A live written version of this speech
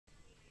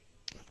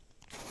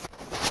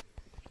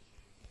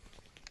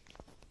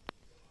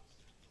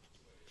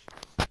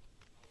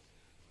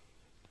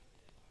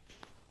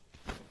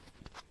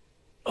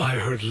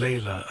heard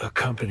Layla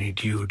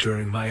accompanied you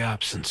during my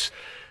absence.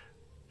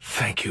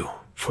 Thank you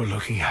for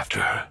looking after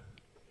her.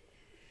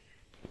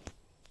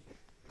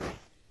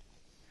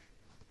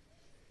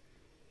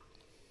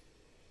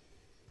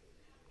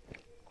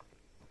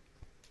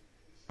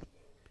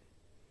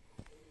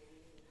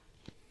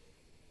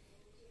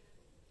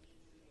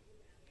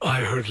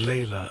 I heard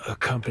Layla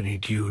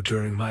accompanied you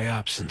during my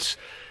absence.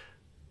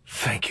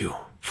 Thank you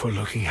for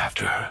looking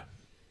after her.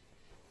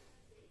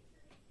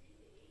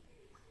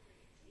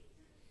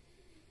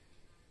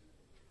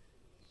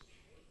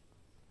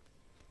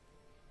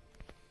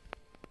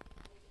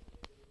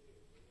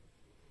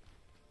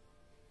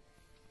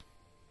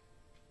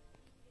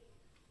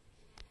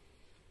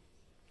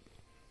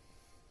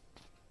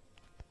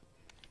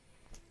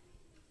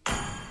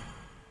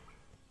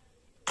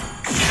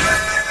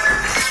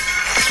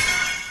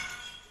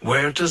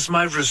 Where does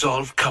my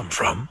resolve come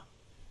from?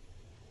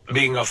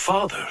 Being a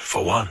father,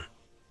 for one.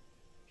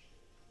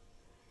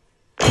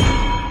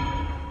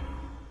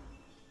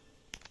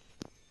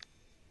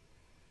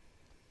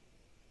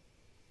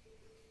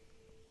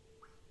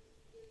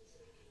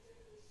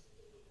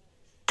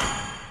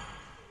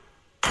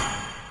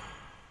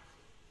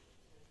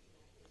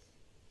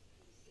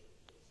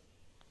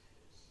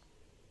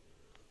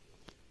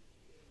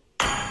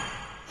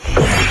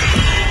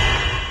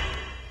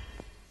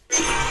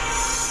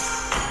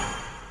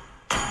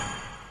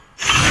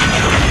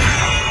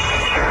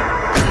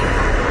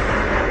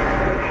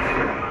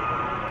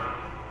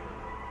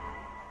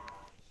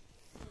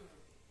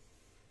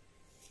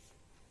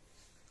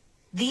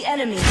 The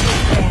enemy is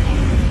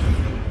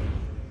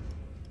banning.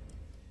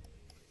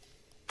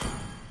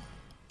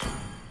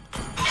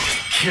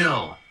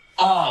 Kill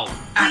all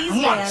at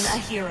Please once. ban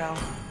a hero.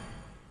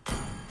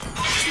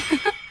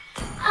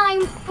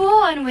 I'm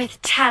born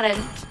with talent.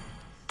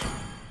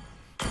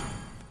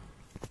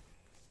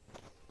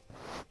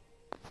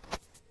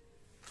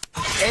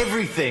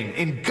 Everything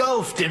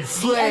engulfed in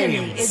The enemy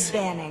flames. is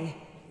banning.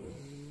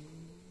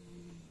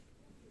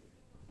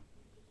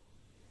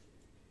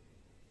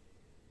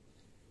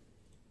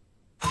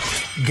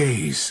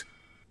 Gaze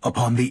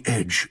upon the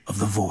edge of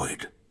the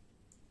void.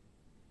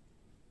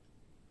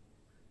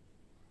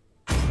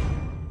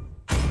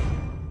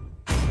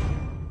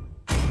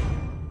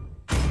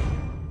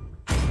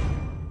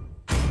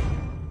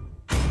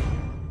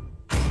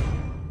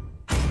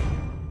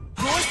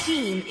 Your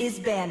team is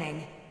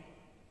banning.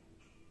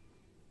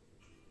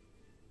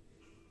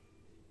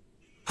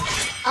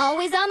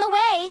 Always on the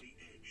way.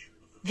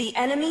 The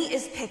enemy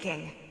is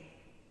picking.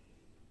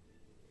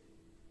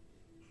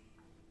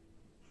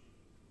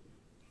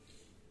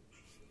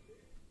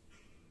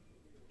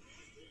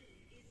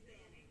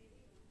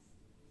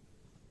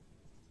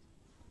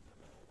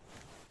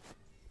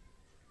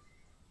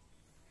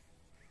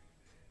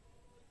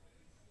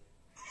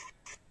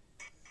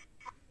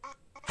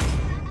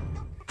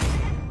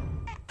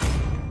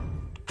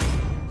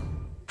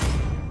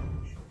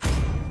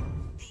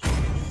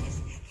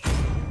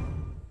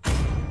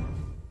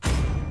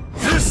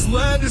 This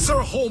land is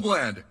our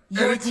homeland,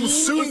 Your and it will team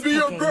soon is be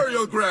our picking.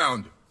 burial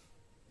ground.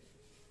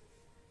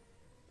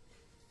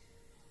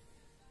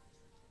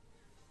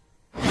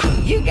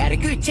 You got a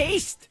good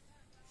taste.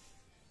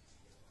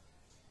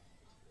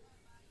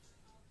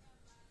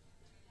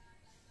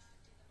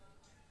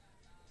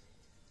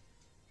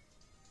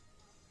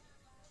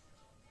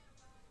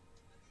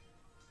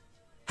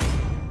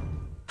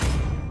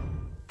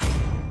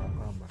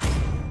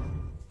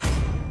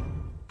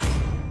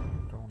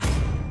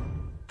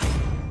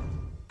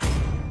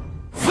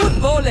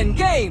 Football and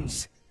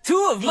games,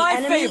 two of The my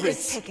enemy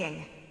favorites. is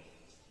picking.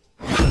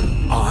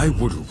 I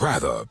would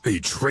rather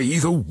betray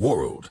the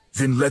world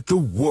than let the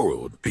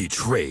world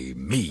betray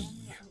me.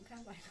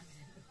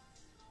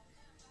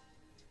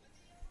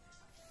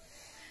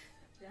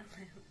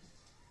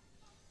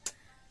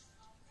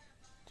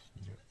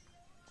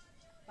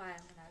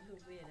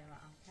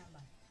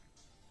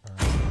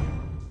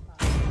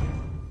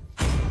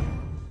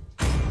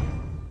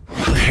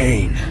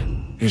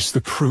 Pain is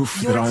the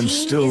proof Your that I'm team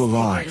still is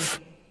alive.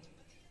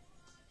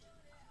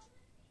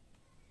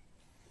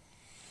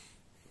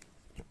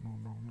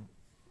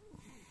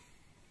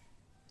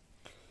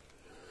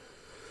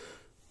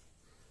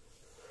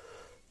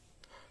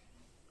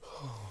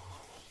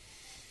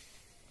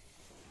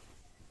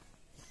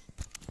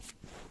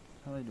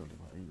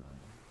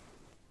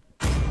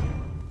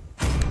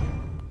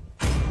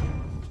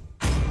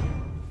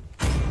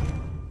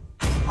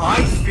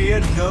 I fear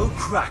no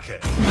kraken,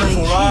 for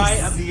I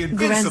am the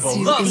invincible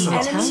The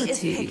Lancelot. enemy is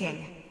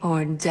picking.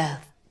 or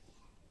death.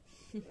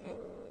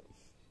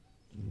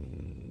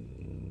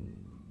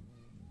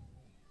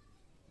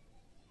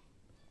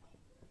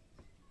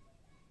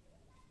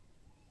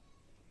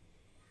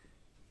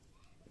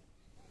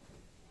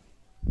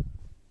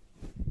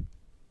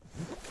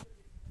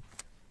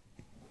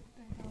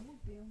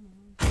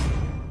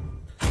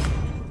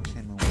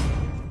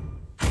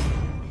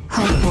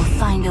 Hope will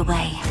find a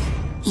way,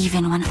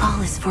 even when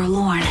all is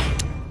forlorn.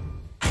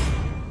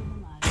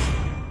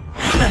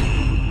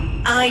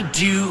 I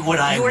do what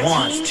I Your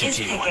want team to is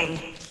do. picking.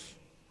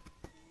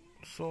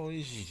 所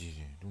以是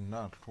đúng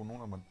là thôn nó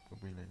là mình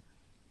bị này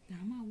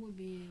Dama would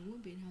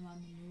be Hama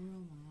Manuro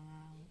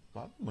Ma.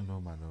 Bắp mình đâu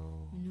mà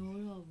đâu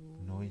Manuro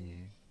nói gì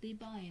Tí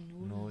bao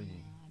em nói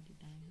gì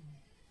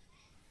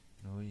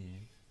nói gì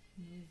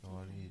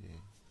nói đi để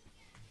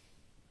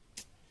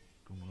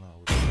đúng là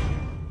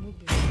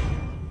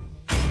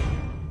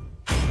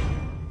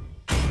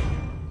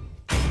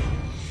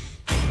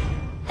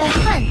The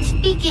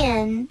hunt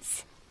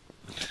begins.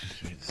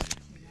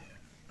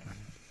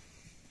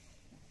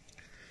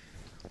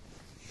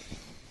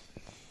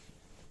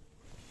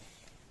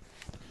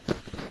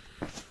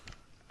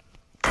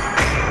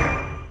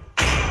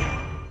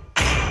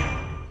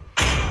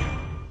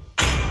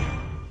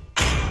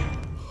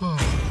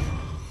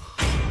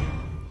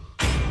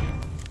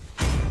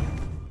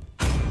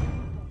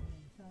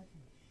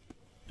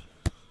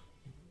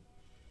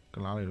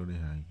 cái lá này đâu đi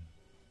hàng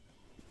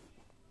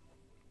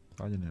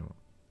tao như này bọn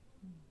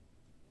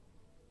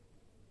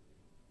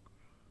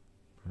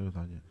phải đưa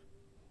tao chứ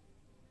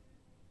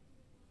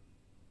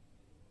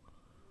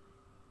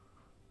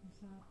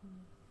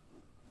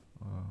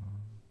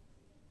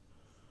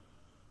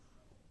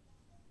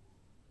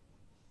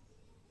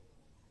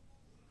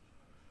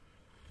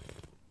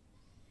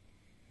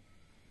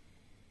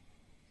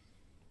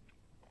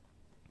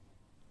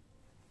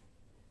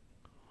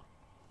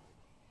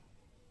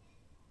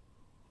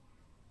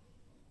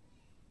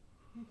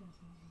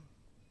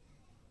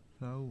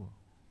sao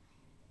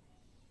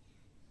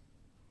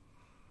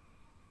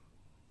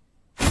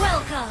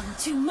Welcome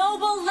to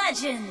Mobile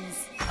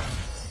Legends!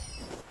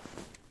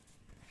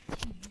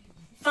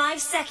 5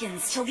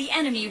 seconds till the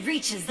enemy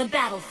reaches the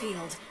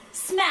battlefield.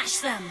 Smash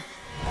them!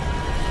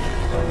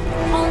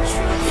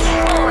 Ultra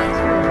destroyed!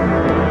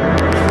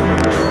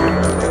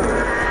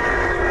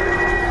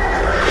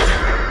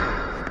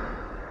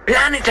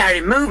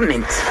 Planetary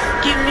movement.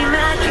 Give me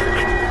magic.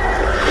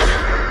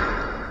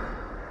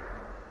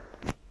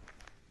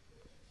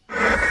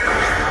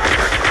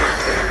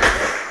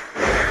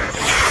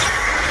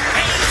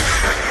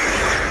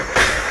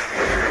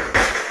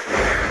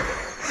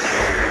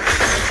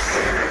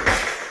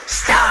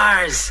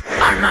 Stars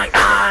are my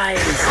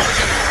eyes.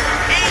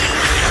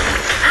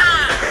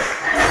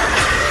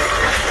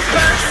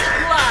 First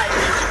blood.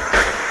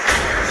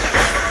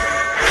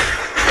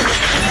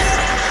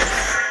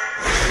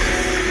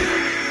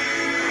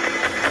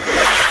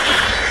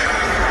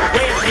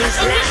 Where is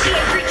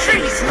initiate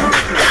retreat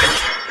movement?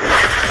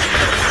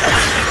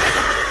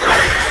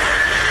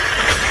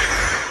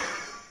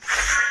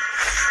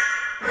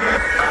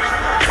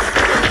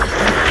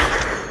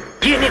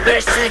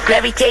 Universal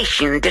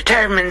gravitation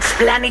determines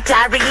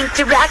planetary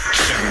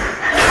interaction.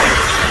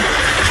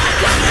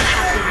 You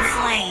have been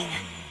slain.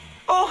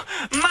 Oh,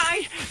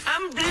 my!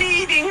 I'm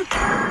bleeding.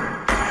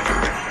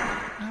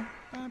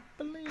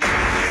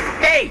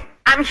 Hey,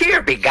 I'm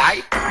here, big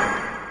guy.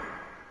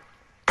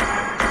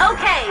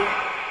 Okay!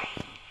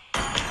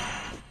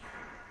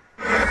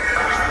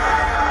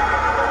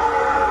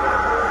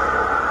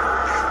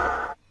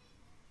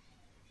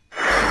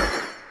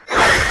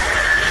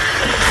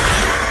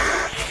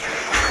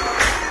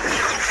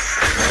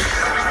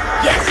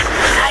 Yes,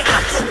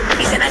 Cyclops.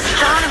 He's an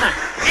astronomer.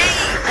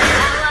 An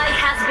ally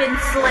has been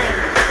slain.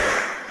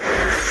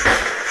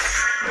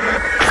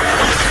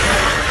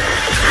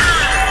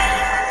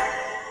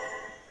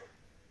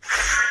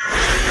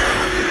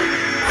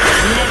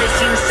 Never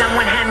seen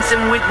someone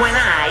handsome with one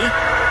eye.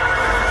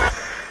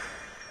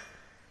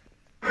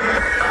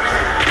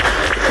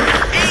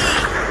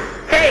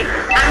 Hey,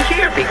 I'm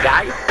here, big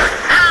guy.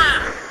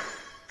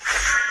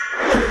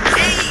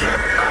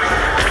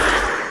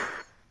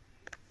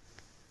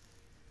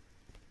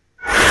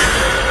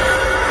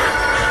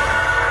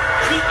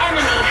 The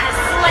enemy has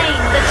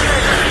slain the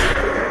Turnip.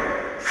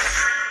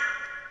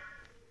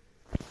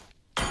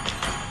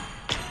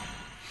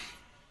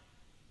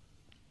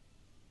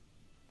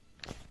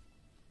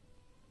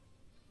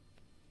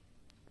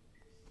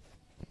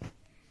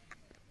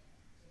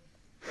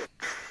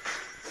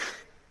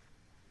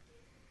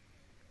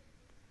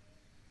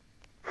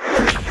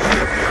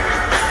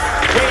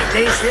 Where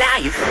there is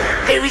life,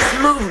 there is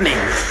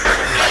movement.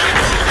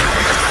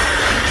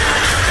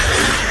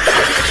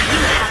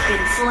 You have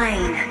been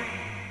slain.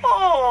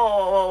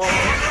 Oh.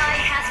 Ally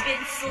has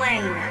been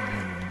slain.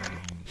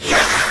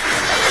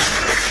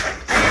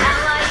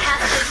 Ally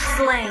has been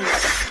slain.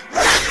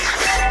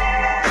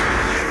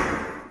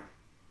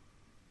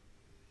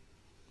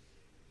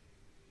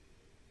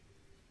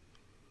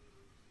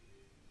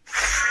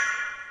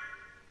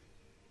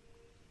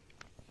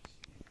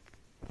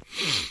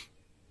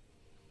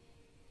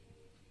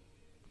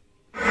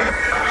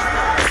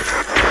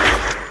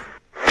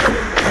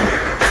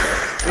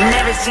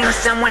 Never seen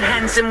someone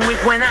handsome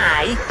with one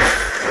eye.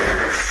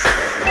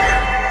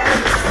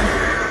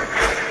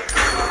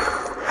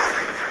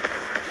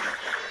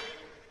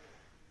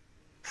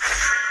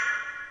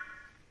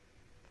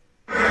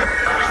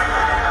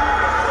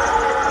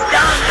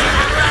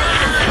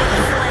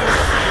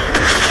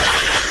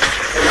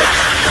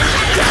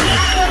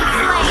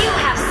 You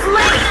have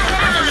slain an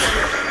enemy.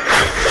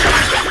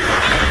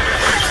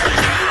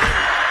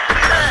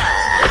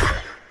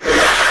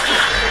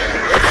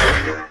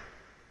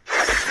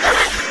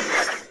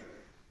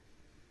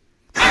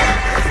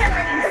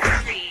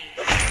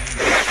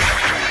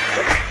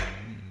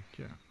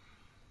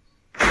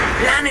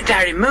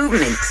 Planetary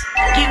movement.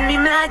 Give me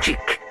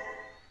magic.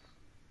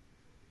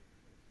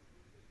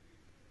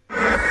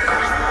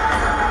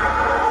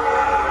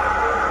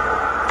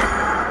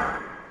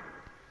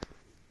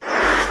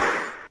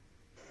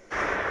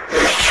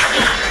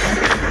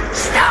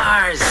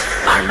 Stars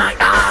are my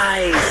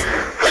eyes.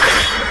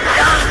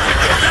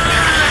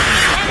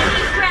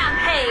 Enemy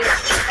rampage.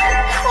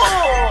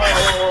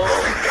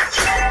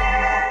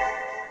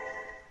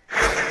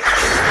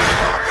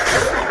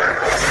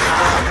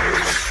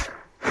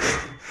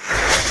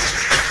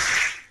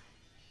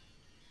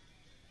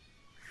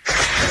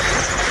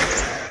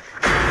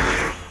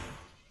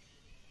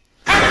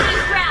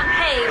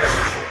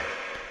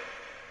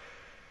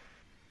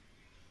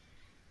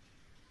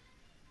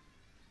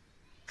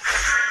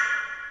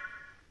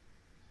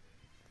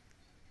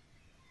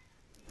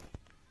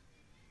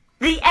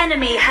 The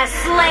enemy has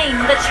slain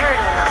the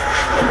turtle.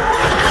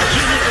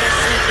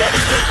 Universal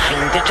levitation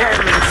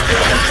determines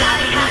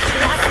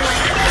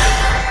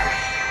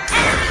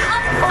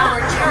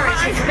Our turret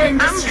has been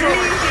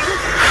destroyed.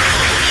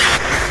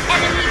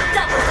 Enemy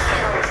double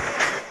kill.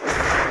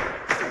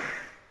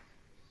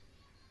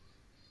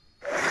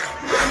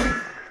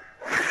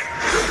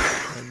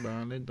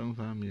 Bạn lên tông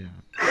sao vậy?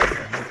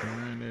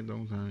 Lên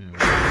tông sao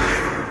vậy?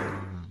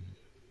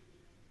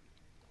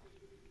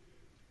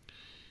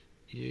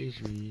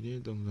 EHV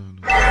lên tông sao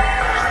nữa?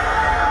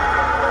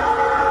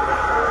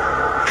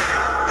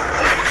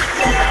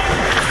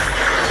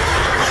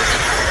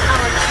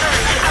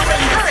 Our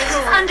turret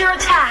is under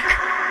attack.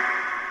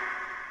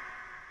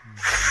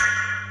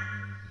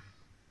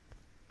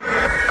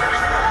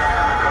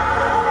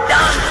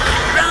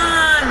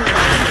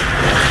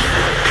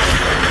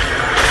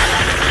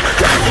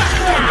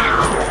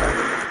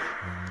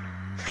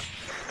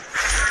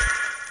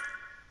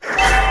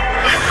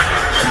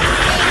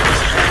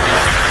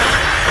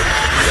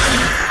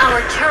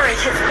 Our turret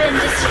has been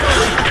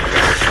destroyed.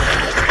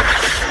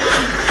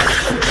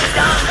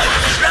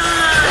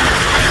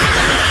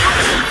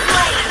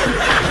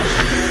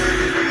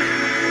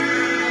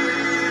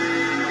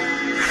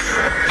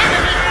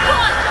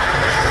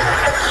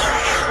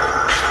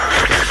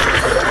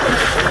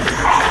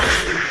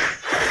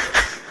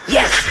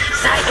 Yes,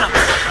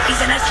 Cyclops.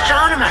 He's an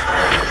astronomer.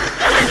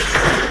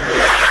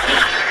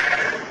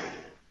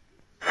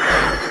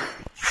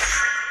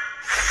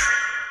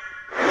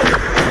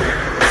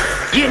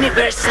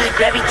 Universal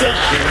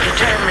gravitation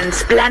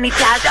determines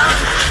planetary...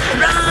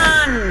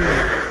 Run!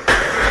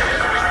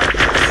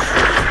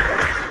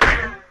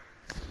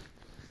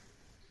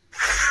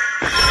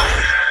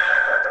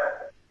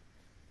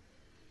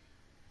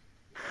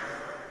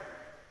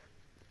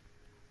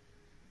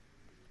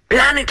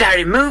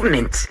 Planetary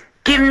movement.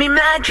 Give me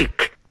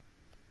magic.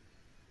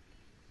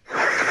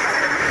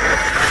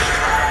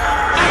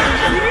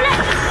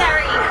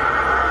 Necessary.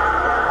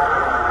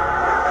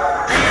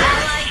 An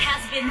ally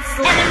has been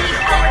slain.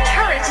 Our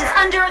turret is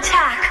under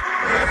attack.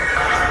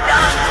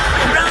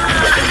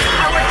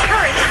 Our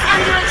turret is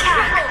under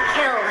attack.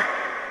 Kill.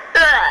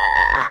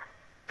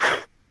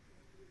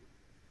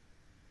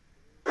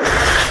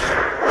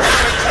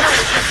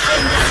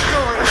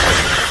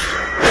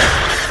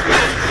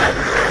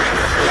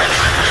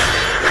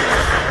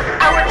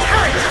 Our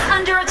turret is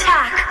under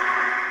attack.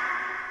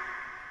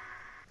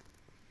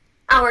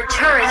 Our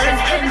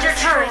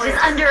turret is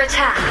under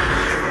attack.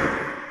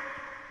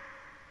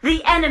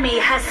 The enemy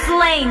has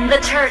slain the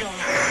turtle.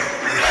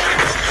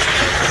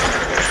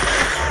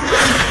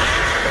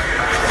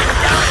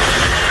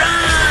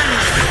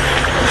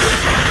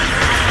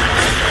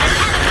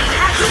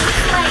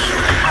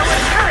 Our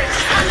turret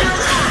is under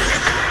attack.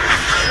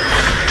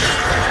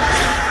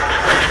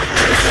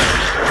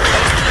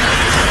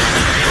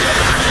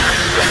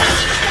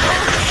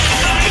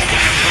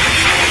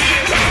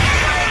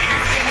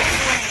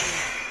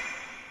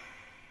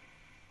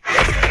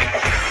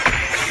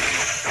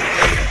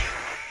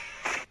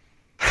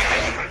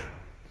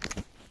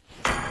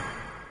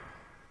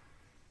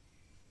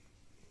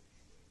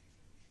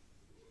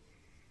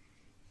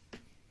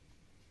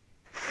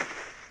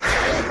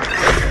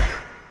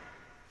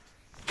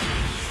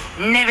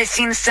 Never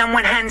seen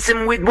someone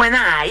handsome with one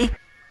eye.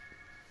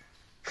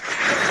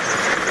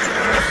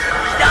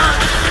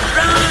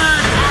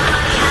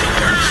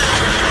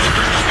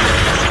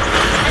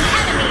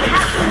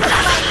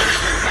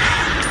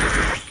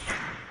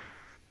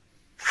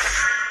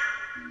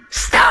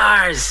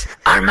 Stars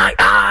are my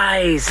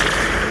eyes.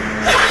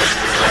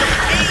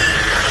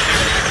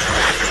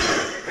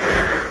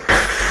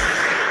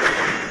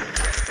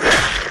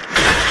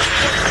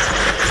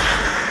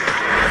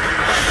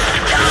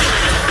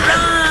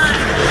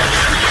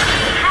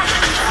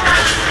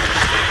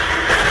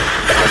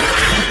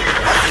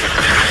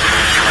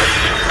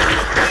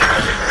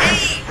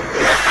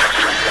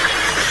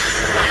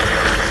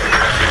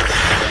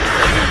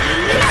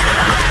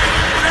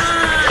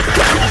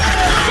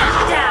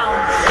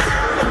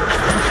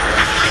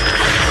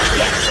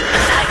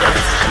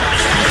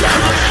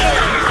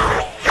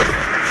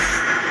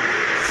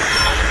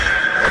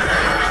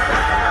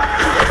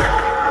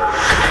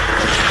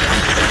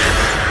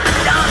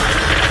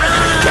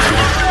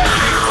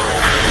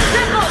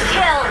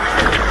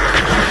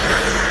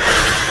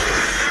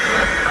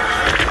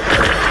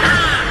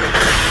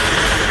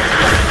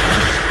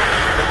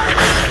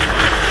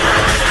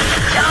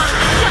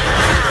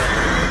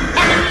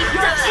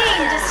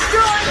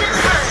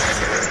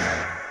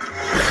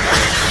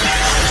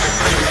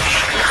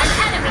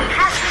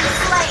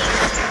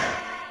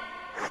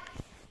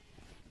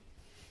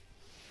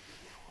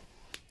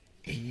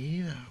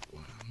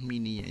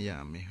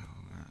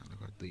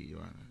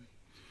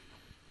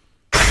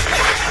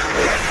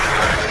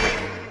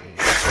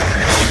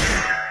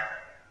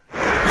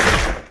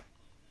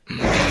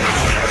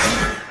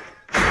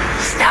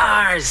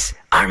 Stars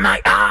are my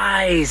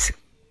eyes.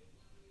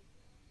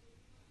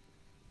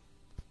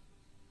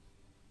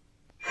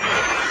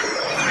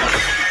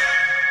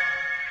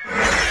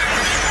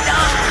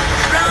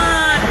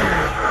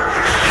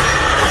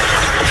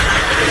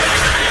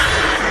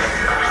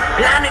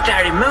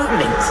 Planetary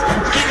movements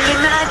give me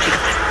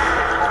magic.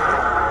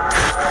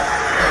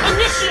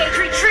 Initiate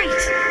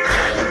retreat.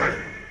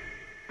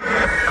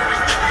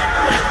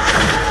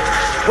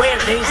 Where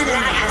there's Enemy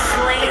light, has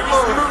slain there is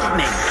all.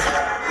 movement.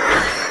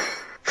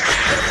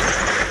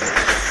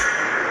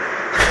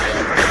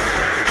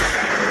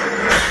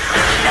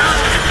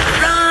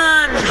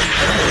 Run!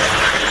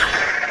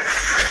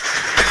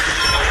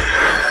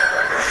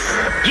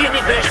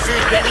 Universal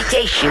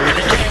gravitation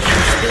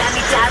determines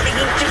planetary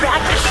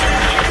interaction.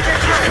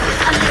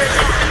 Under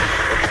attack.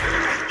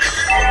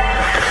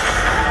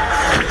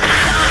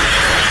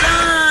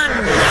 Run!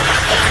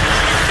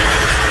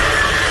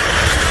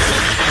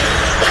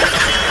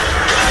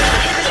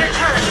 Inhibitor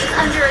turret is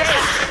under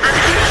attack.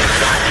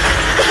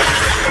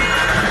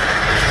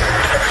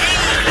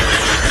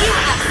 You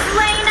have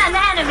slain an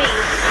enemy.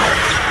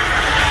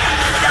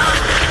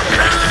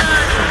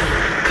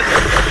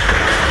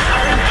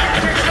 Our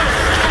inhibitor turret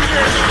is under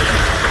attack.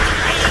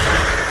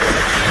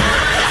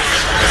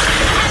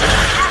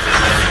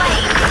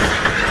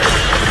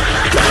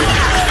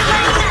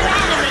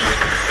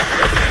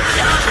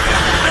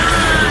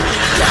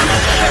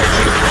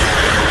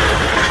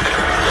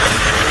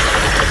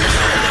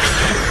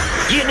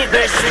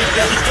 Universal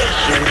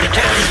gravitation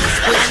determines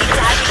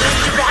planetary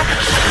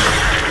interaction.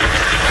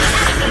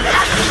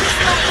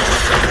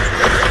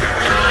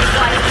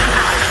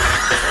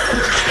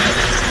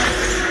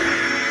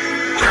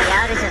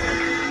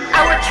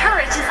 Our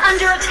turret is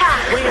under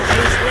attack. Where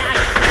there's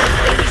light,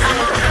 there is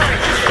no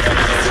turret.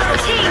 Your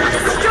team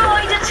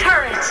destroyed a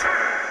turret.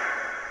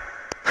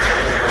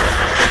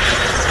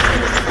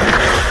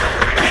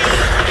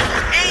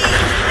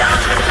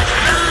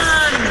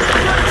 Run!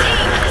 Your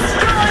team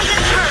destroyed a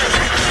turret.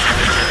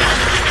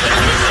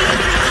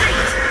 Initiate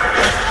retreat.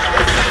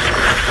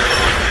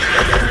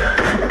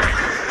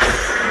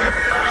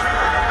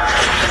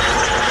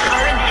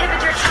 Our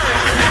inhibitor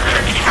turret is under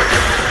attack.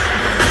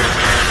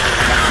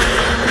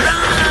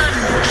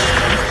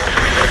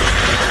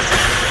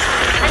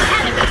 An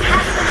enemy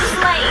has been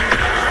slain.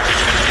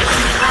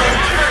 Our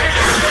turret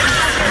has been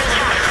under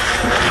attack.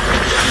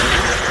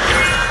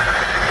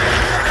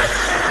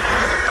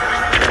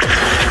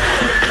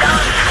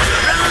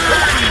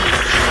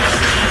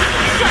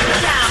 Shut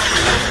down.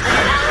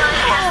 An ally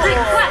has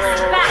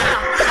request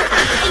backup.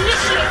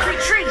 Initiate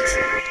retreat.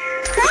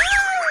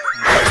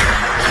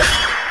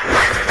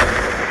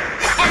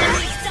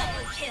 Enemy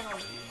double kill.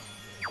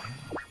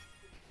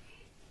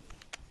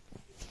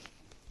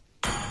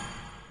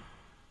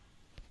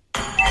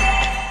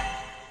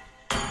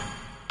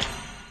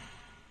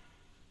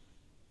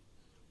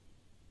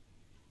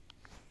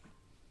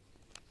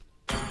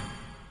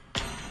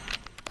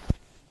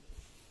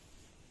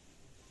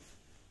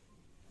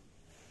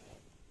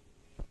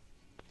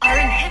 Our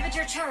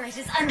inhibitor turret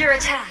is under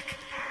attack.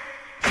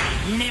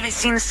 Never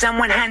seen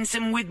someone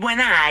handsome with one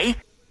eye?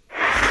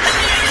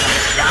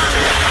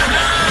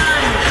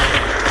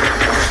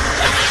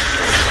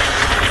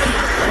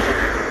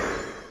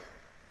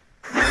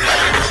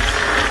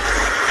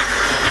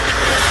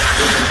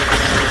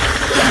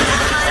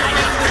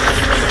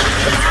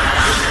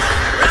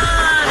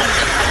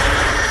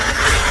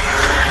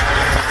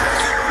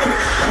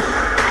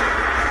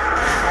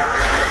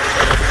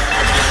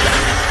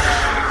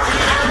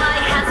 Ally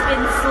has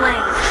been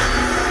slain.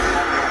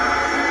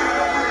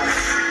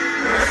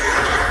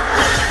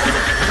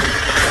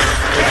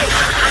 Hey,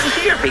 I'm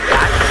here, big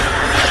guy.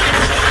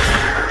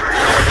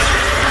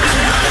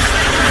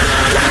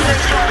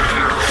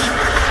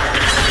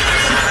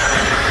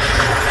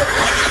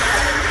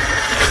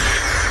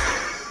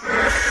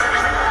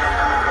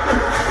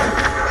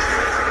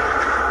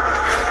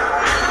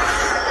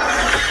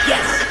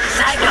 Yes,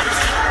 Cyclops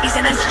is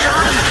an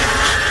astronomer.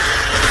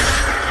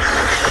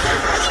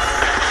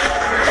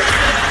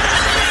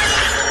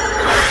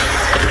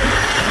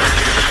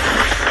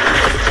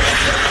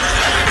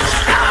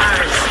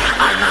 Stars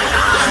are my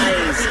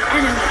eyes.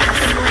 Enemy has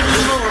slain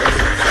more.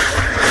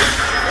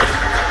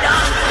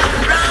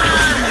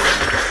 Run!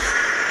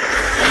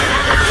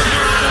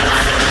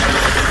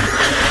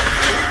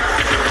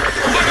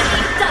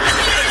 Enemy double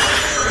kill.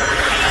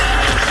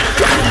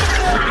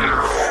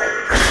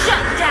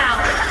 Shut down.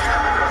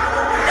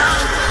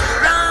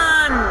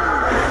 Run!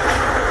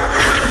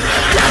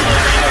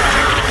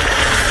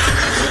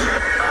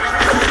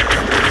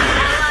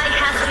 Ally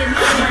has been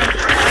slain.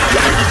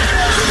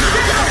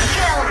 Triple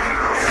kill.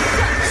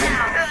 Shut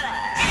down.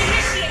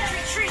 Initiate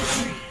retreat.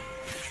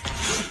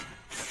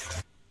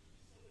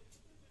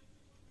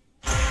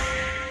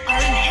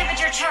 Our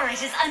inhibitor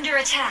turret is under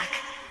attack.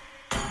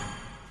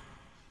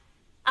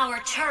 Our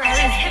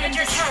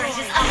inhibitor turret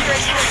is under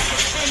attack.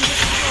 Has been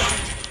destroyed.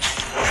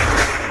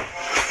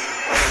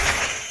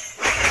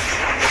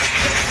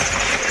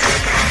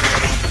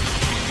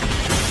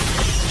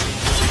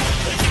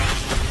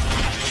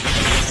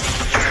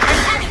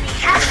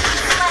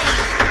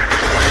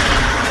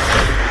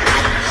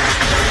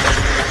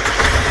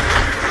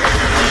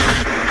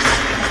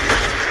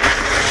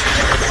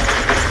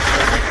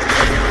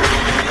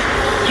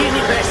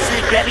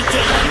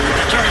 Gravitation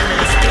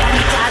determines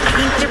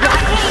planetary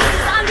interaction. Base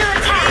is under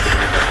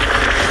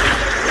attack.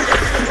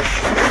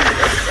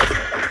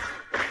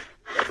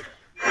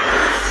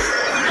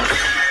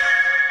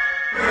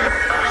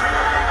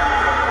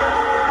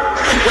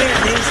 Where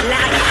there's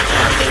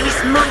life, there is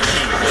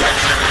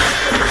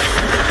motion.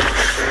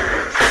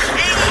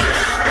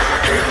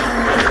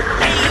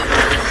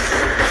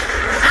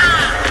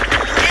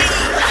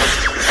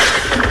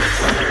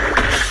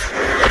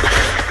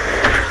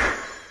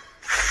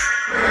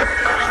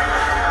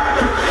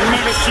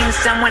 Never seen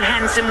someone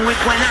handsome with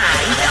one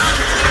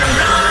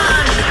eye.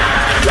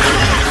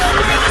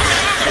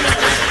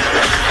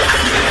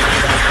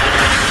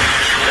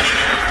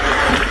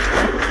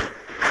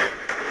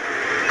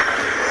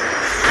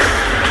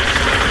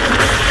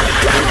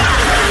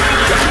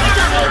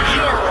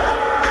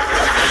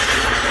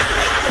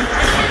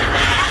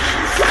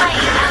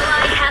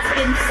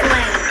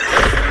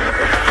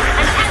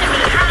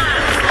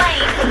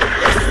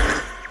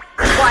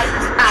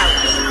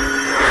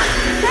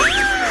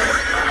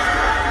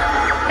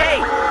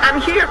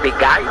 Big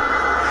guy.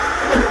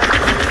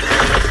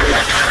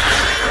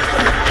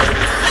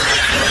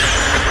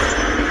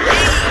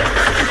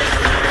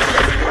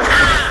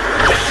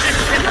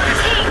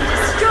 Team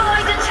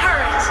destroyed a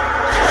turret.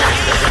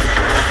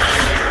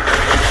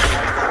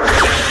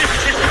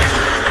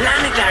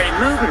 Planetary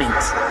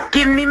movements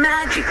give me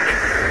magic.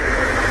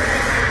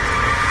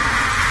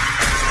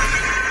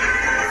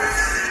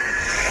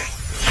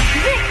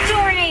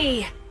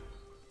 Victory!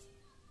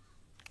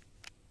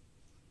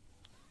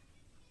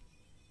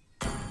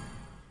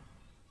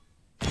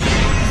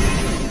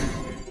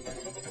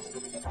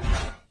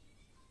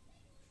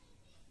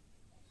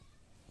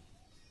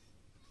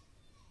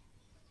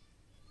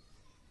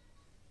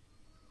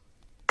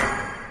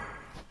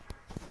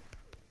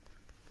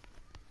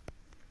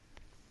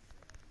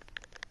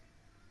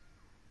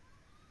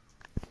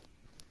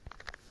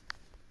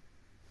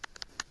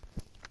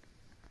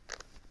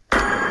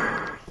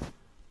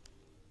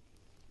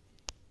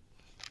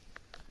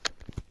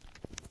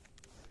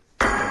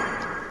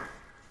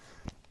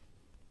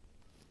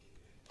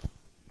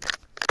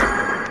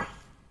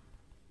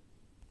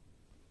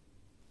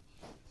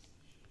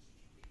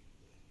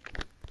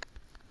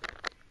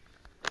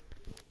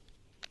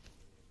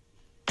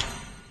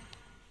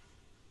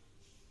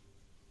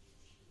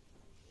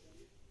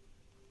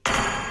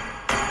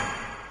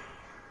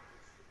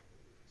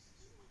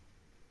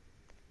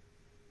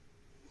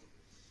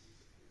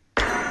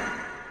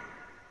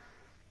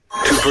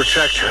 To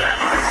protect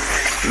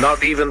her.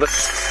 Not even the...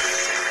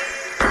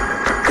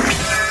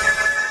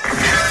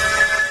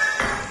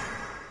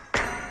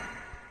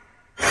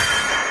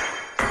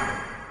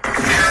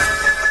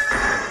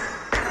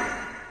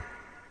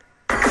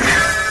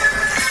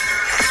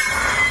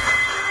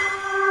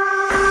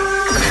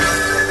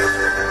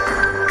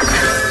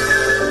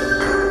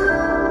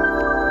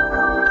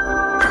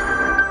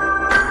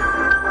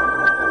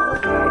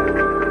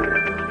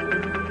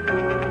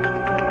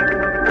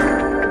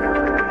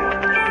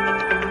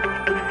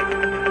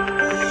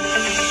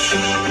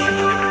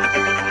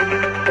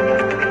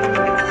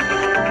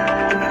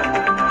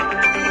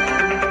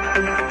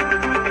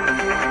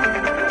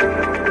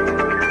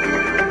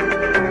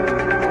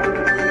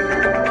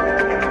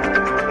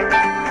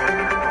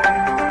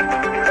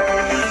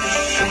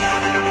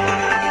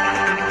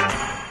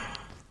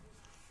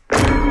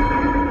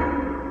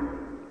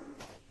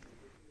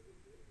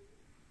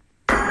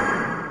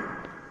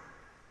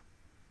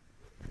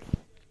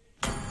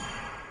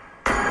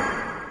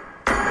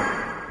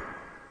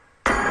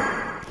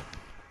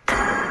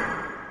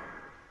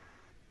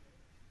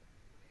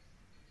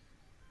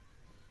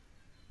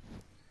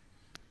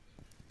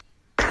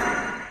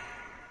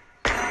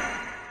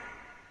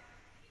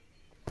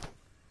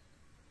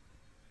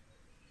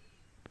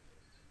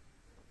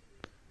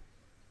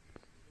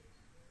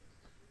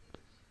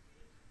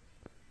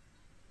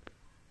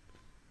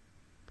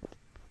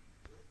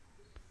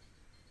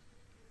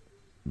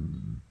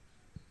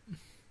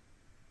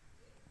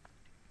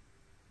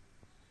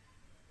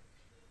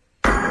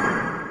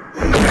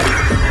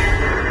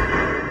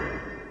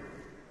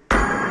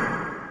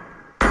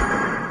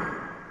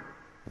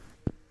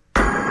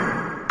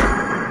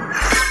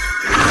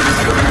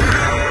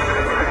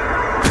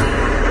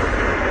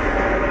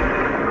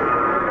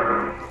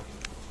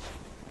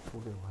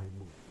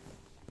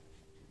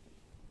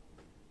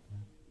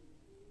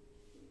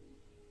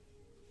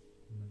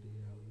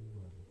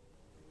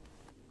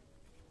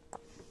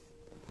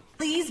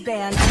 Please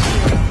ban.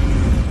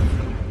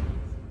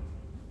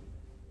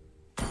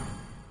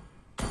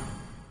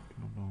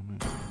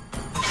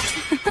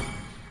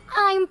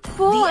 I'm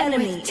bored The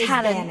enemy with is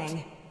talent.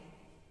 banning.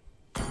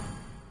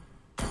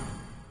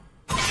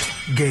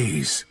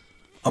 Gaze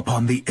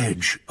upon the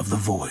edge of the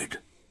void.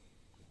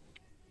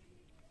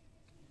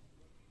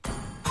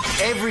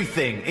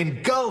 Everything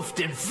engulfed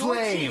in Your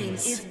team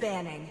flames. is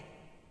banning.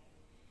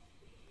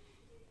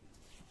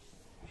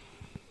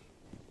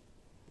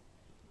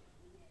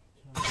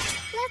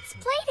 Let's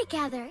play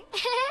together.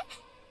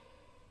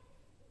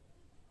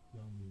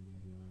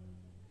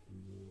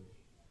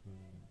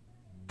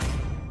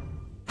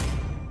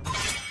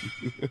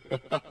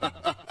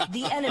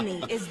 The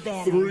enemy is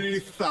banned.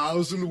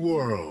 3,000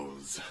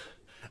 worlds,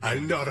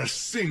 and not a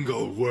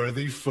single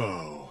worthy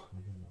foe.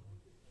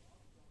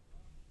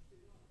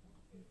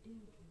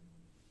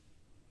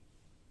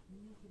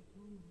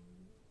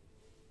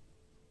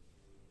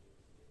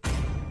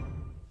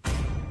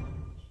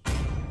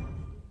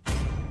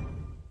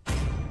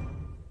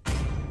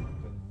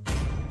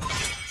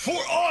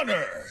 For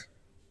honor!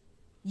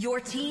 Your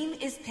team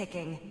is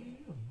picking.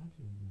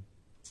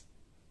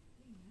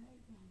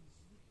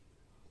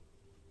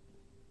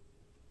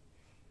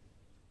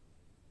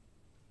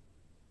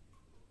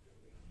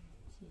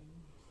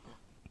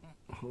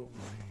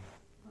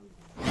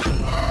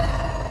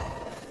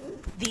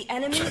 The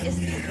enemy is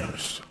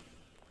years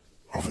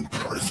of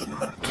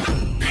imprisonment.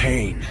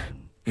 Pain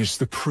is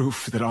the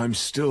proof that I'm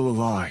still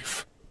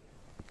alive.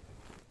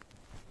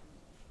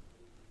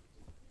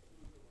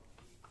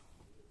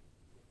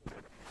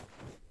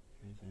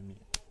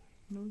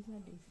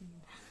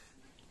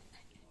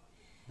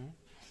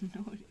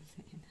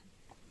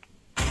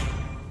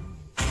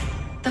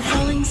 The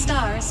falling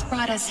stars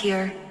brought us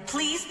here.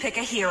 Please pick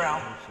a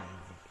hero.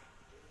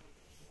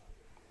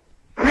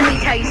 Let me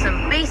tell you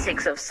some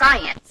basics of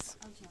science.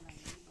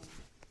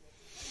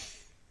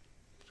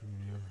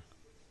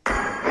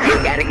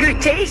 You got a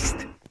good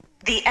taste.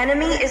 The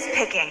enemy is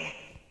picking.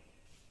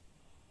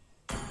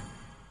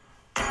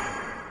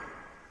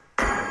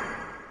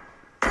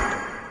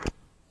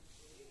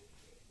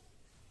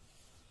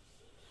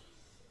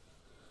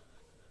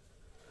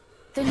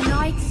 The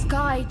night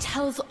sky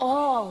tells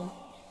all.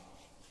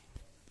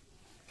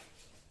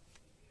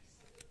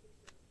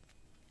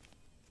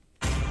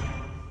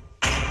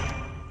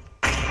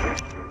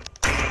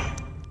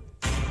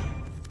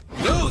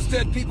 Those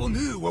dead people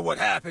knew what would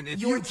happen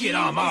if you get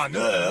on my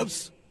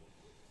nerves.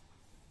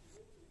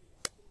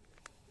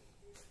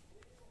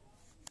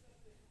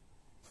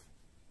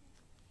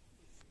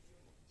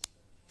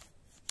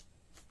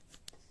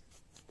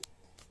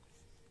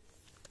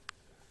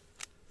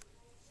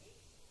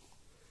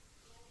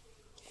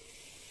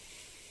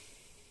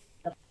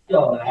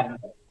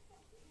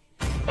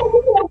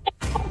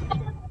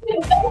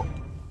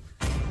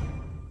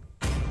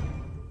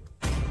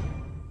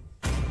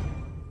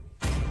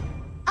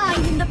 I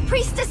am the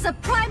priestess of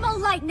primal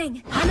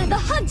lightning. I'm the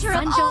hunter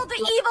of all the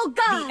evil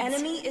gods. The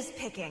enemy is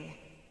picking.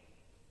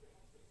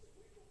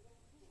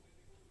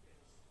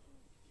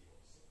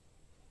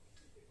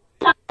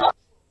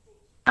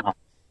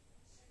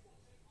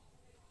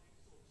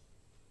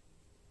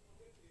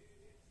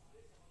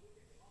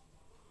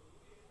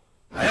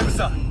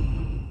 Ayamasa,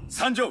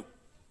 Sanjo.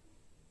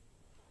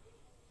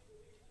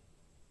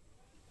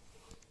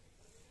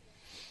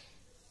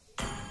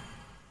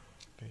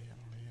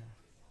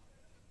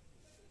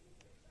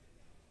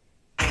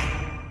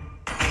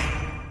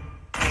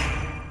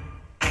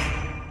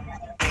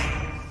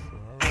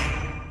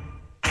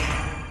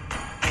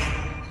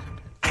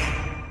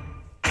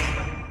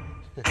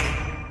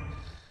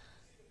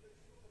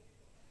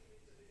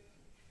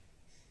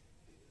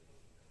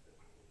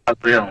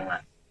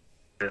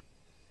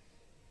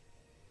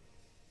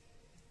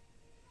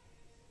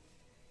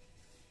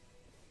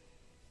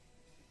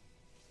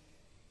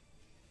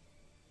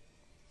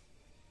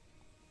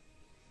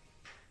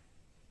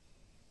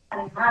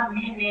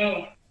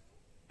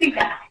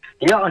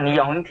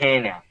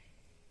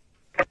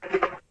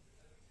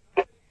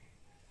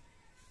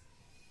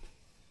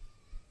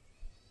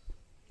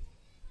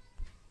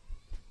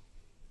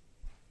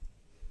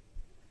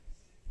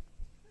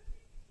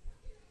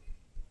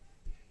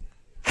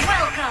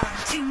 Welcome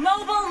to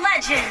Mobile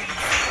Legends!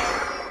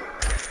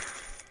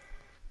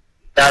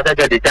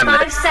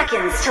 5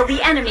 seconds till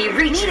the enemy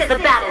reaches the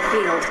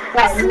battlefield.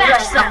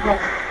 Smash them!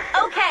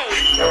 Okay,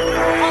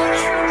 all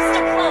troops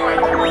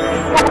deployed.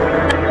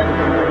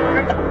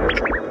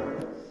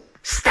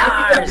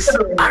 Stars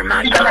are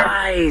my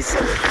eyes.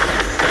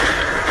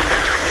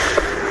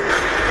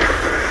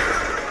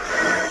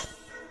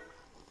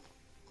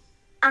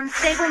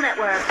 Unstable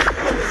network.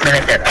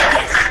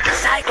 Yes,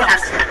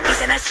 Cyclops.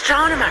 He's an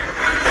astronomer.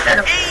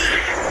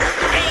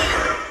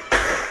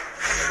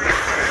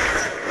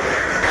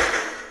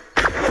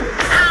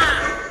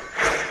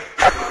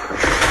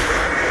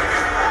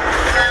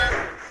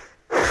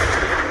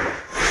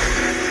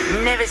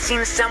 Never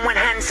seen someone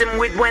handsome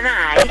with one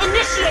eye.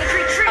 Initiate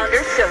retreat.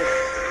 Understood.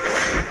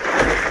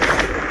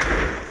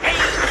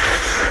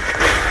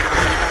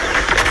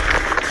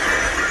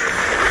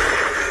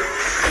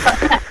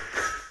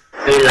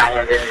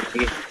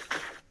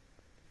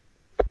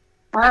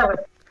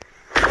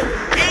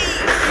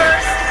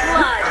 First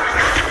blood.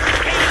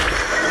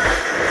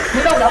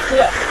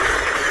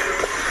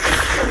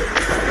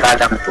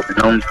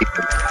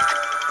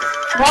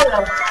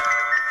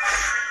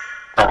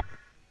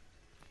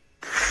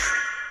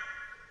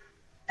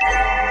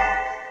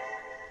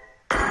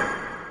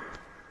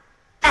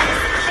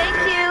 Thank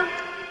you.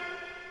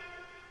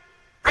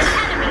 An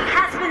enemy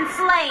has been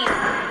slain.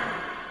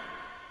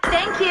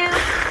 Thank you.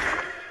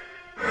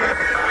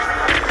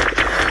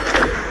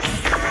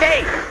 Hey,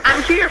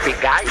 I'm here, big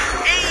guy.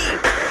 Hey!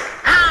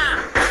 Ah!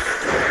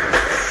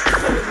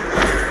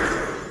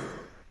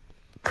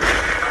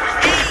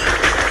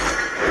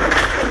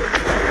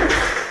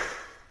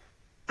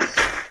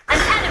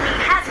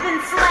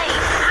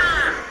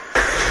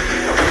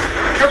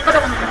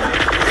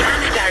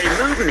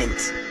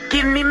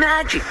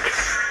 magic.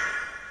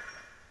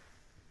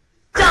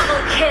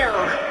 Double kill.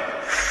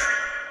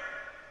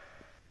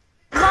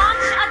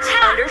 Launch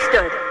attack.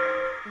 Understood.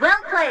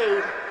 Well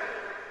played.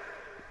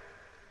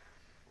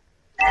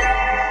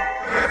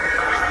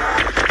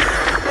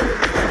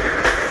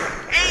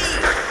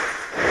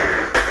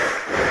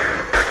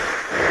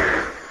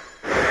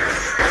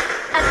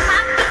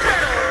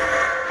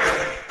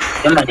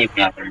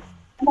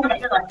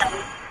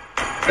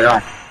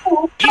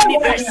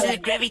 Universal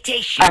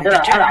gravitation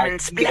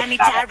determines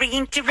planetary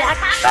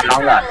interaction.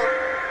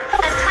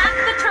 Attack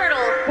the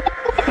turtle.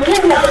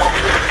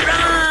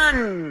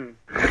 Run!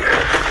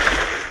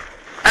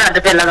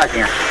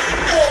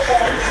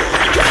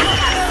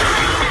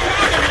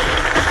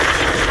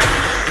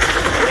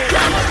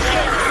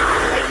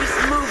 There is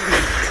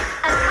movement.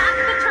 Attack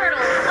the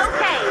turtle.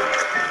 Okay.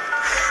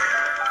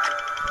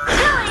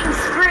 Killing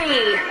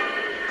spree.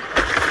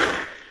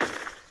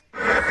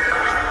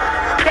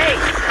 Hey,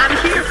 I'm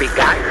here, big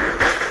guy.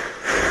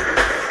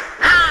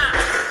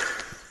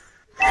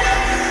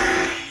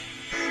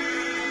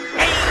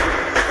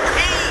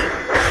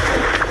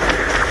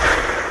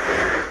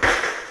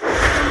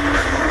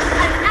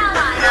 An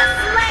ally has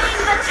slain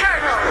the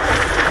turtle.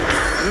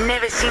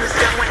 Never seen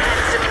someone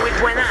handsome with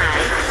one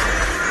eye.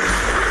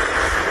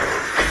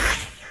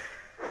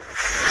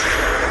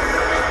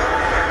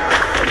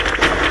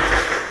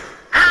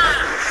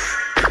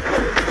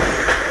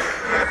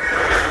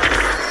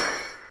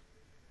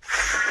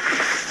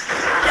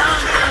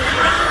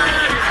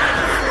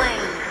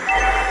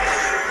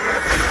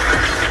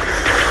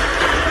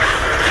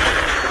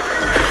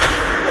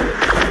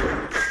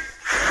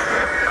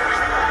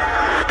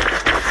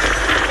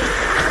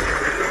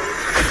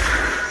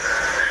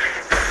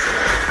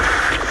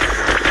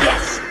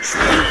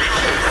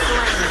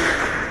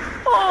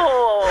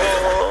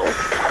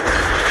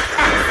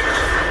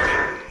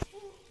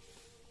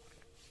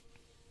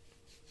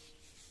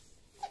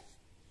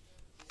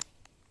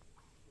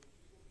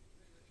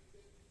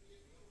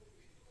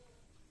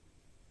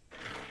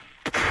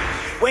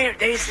 Where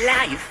there is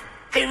life,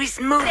 there is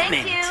movement.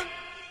 Thank you.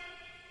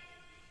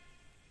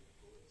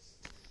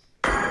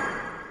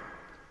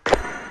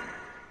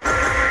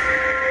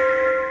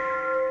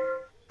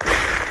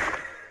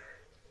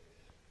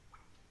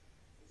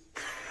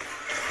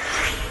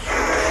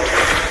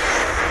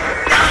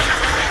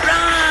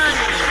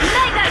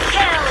 Mega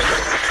kill.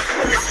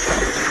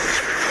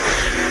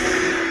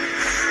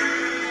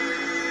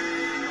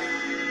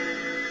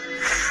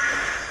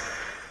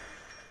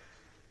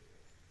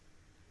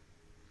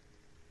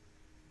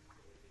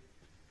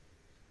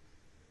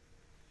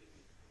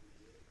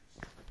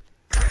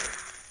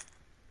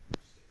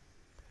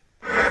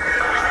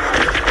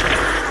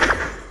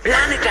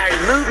 Planetary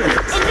movement.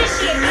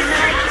 Initiate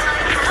ignite.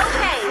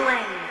 Okay.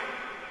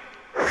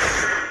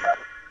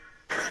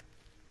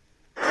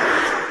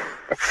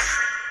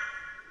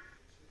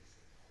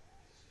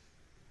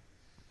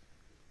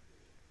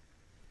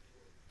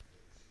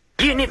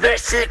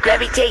 Universal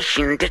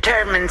gravitation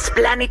determines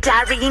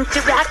planetary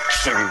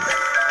interaction.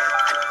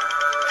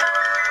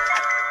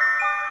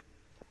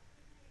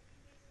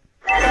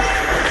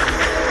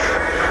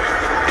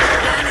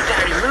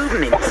 Planetary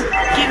movement.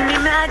 Give me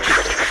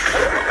magic.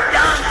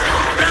 Don't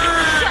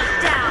run. Shut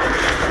down.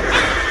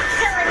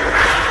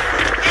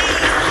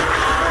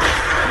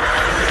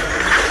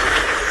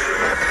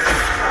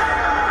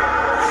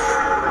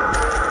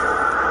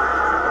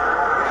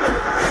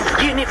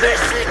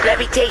 Universal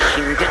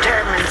gravitation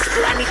determines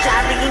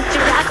planetary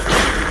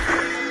interaction.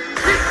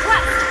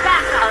 Request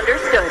backup.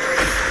 Understood.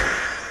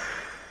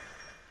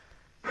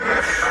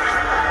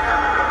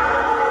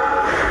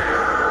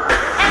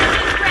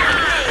 Enemy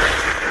grenade.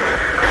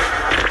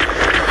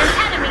 An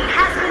enemy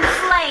has been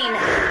slain.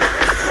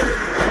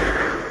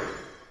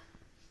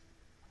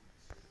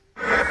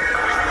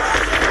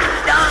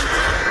 Don't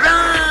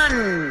run.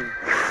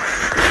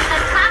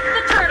 Attack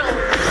the turtle.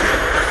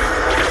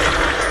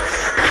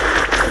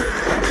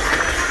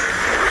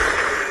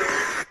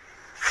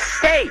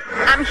 Hey,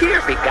 I'm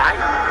here, big guy.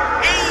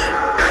 Hey!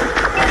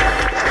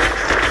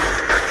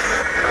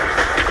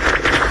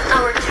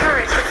 Our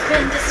turret has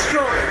been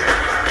destroyed.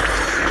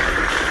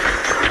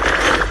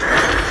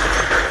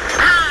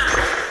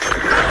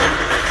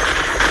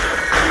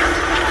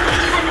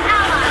 An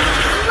ally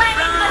slain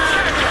the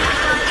turtle.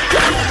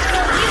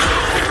 You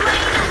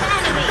slain an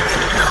enemy.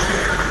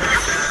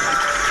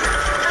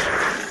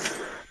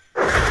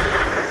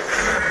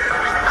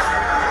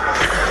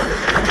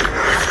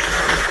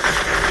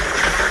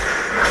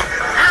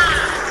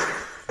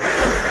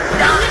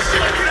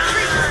 Initiate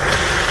retreat.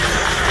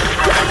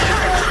 Our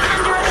turtle is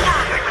under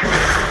attack.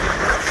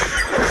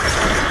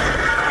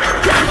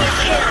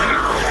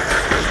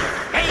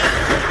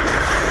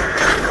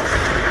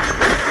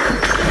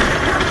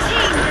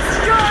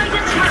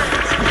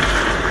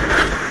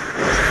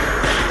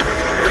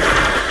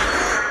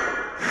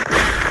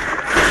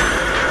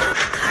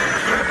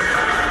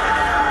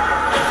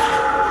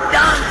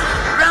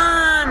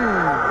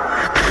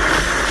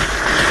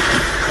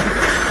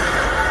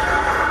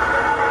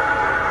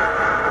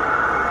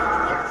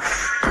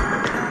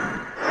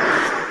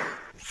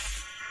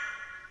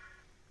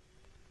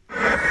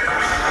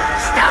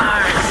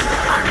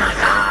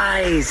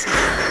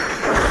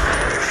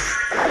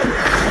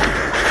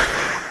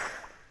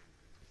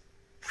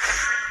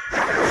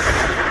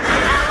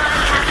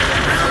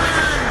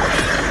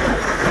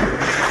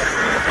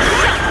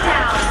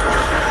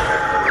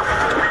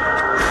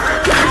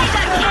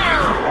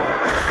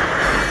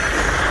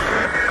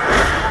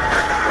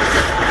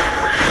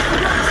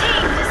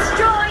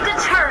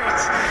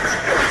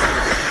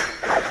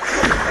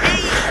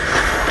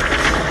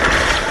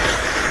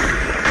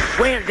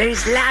 there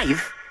is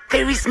life,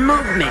 there is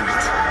movement.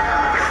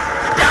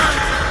 Don't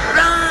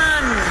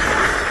run!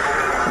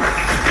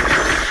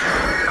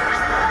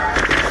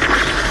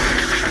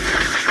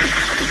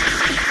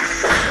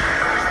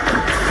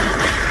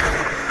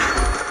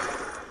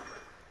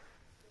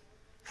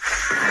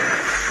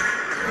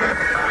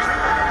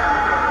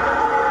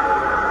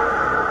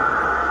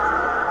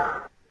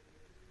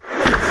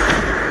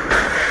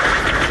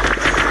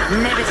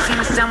 Never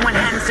seen someone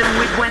handsome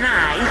with one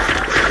eye.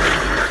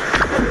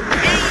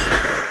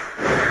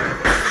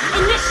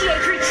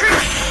 Initiate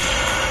retreat!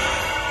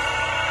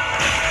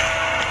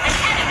 An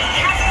enemy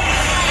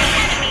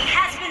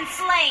has been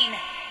slain!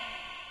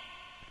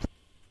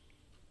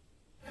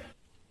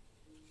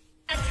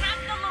 Attack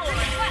the Lord!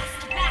 Request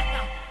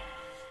backup!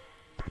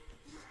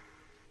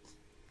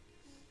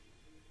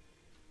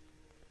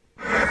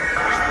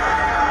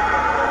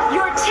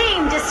 Your team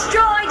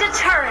destroyed a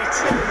turret!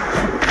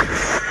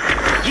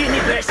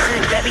 Universal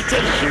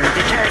gravitation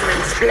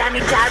determines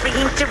planetary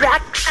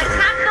interaction.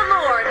 Attack the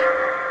Lord!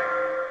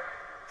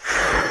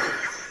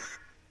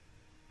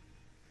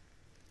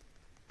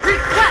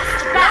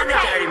 Request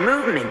Planetary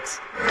backup! movement.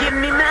 Give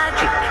me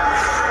magic.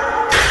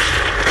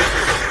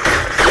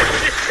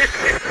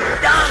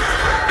 Don't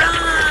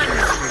run!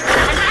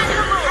 Attack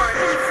the Lord!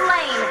 Been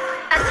slain!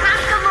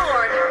 Attack the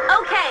Lord!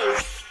 Okay!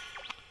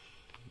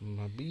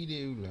 Mà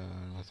video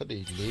là sẽ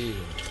đi liền.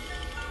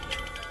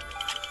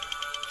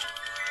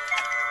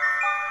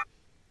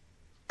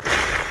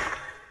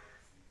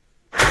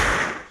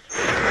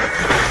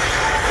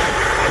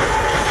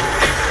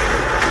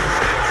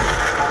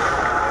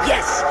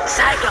 Yes,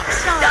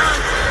 Cyclops,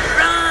 don't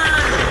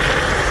run!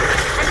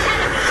 An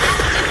enemy has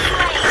been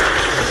slain!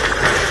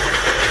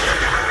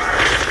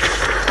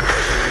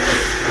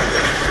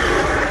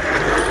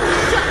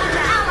 An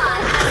ally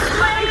has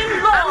slain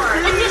Lord!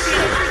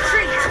 Initiate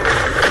retreat!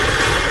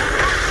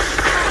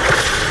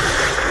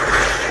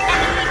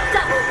 Enemy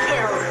double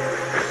kill!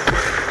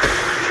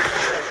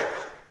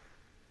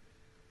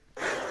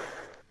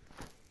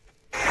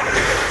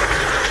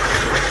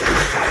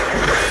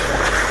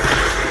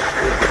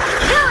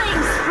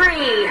 Killing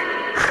spree!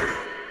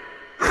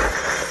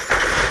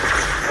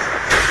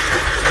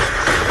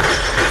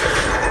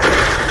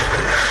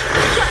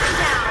 Shut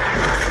down!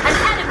 An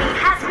enemy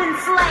has been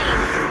slain!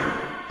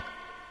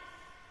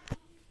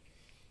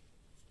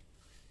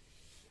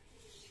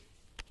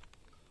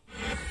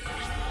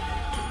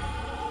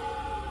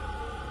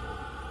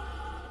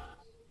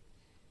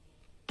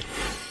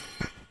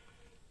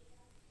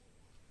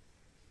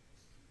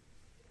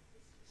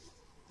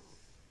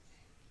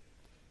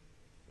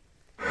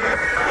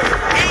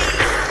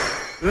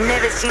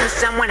 Never seen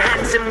someone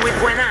handsome with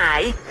one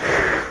eye.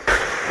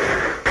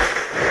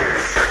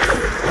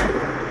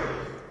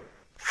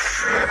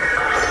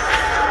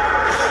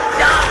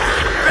 Don't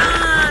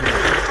run!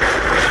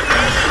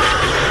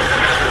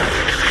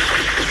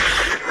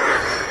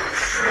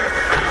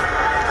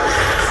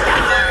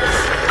 Stars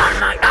are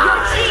my Your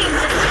eyes. team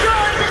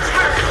destroyed the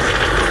turret!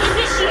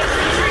 Initiate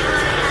retreat!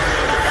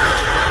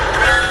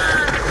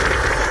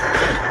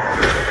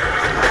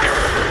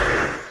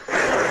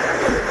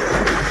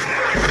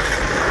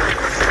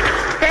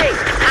 Hey,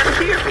 I'm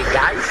here, big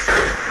guys.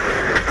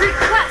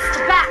 Request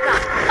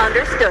backup!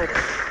 Understood.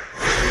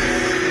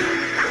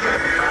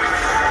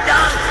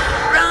 Don't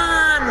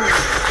run!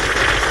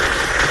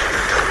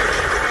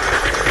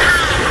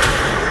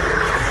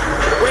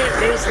 Where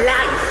there's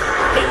life,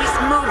 there is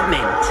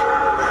movement.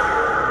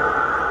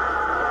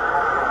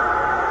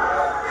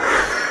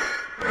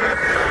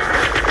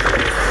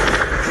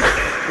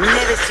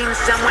 Never seen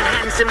someone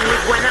handsome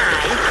with one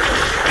eye.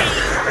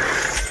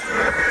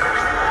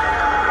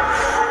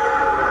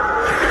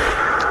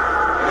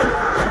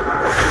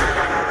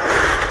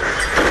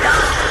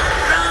 Don't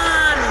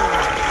run!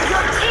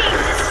 Your team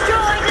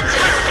destroyed the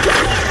turret!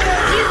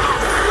 You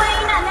have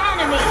slain an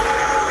enemy!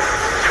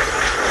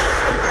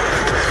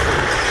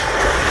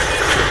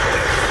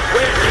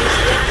 Where there's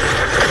life,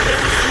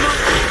 there is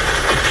movement.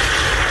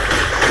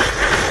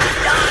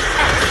 Don't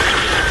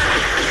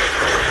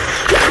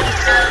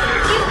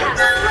You have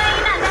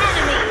slain an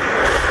enemy!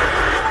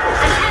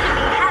 An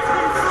enemy has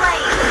been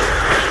slain!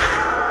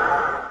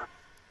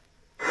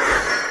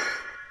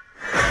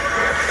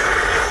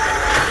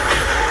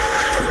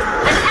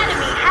 An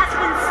enemy has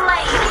been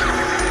slain!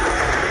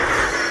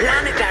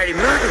 planetary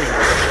movement.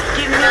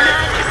 Give me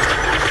magic.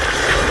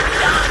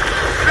 Don't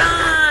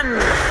run!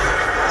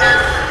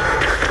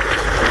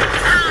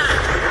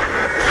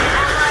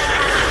 Ally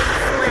has been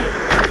slain!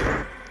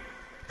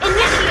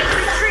 Initiate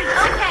retreat!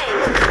 Okay!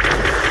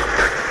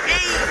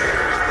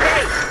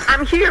 Hey,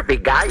 I'm here,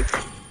 big guy.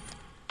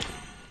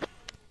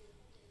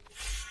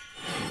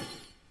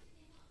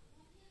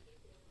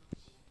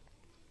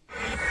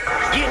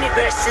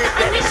 Universal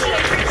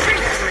Initiate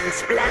retreat!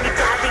 determines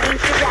planetary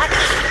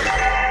interaction.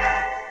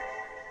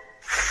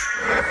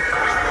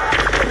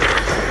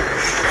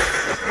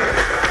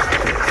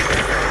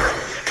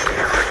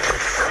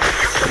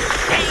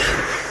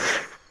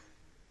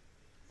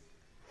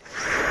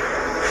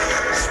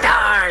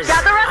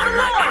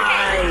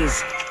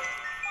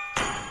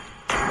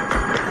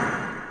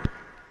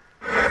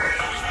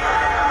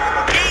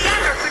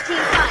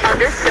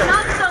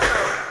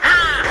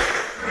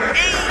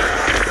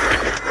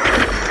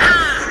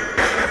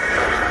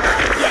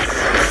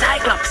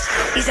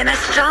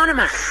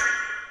 astronomer.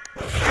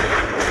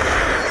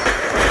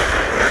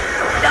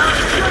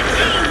 Your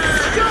team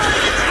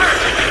destroyed the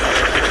turret.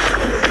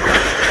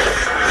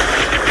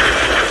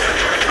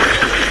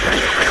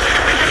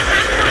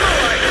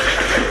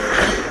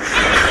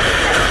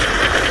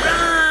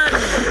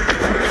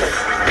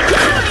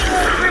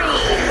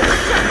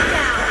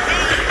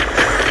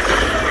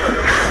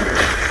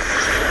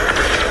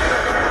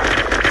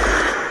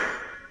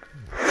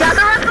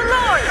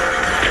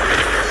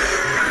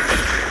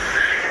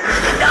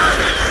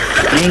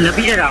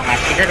 lebih jarang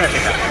mati dah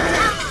kita.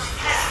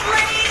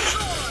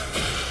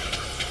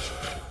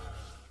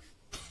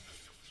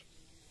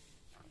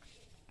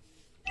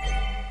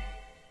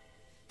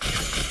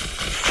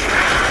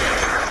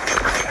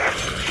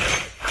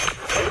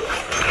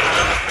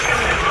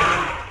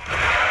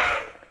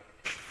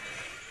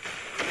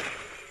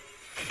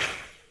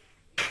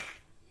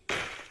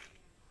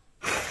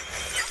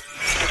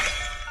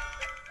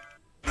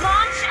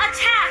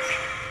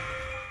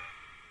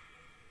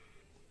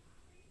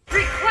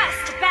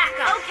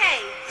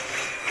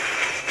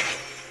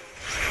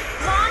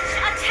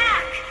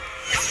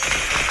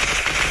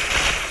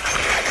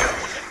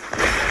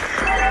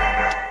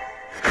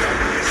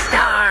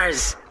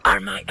 Are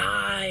my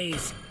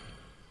eyes.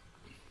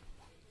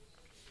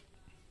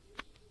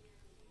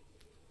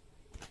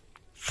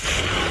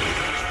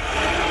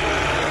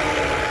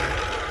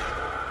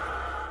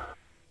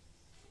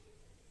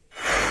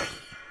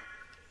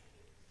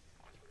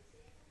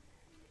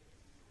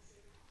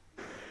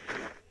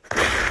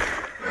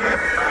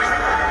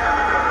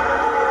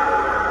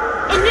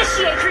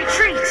 Initiate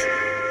retreat.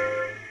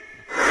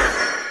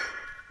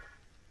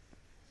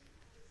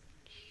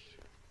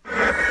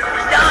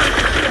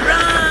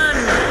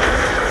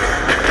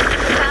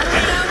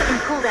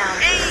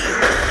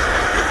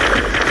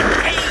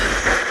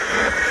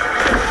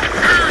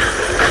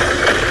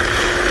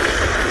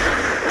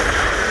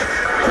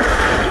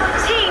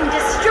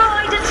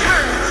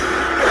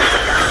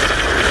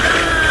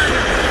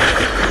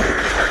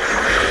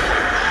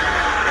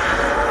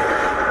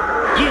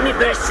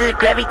 Universal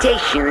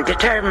gravitation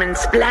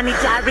determines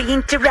planetary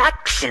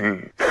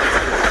interaction.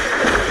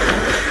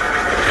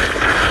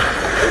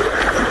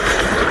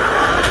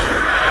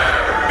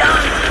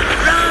 Don't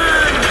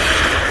run!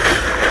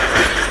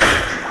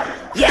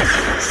 Yes,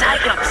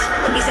 Cyclops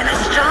is an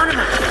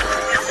astronomer.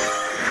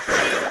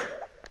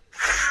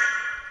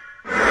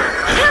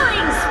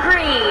 Killing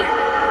spree!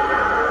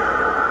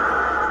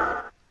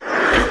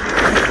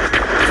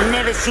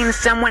 Never seen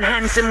someone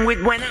handsome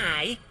with one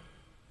eye.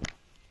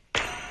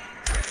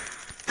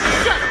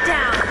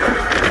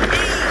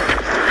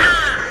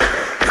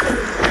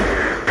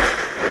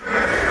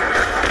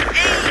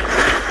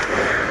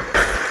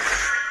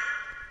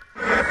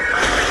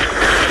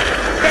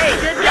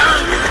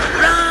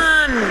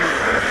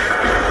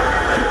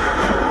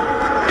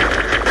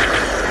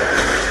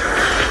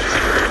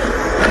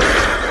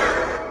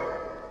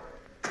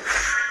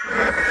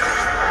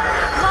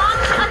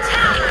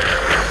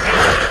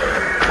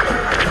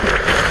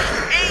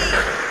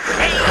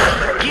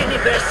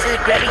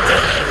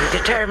 Gravitation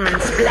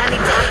determines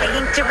planetary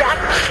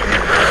interaction.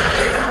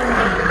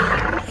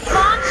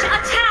 Launch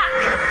attack!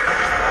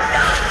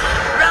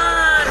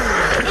 Run!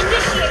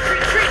 Initiate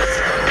retreat!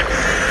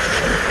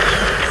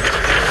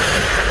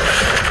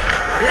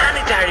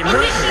 Planetary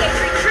movement. Initiate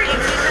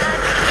retreat!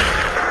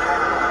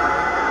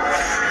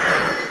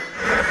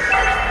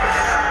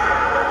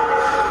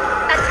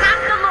 Attack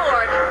the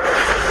Lord!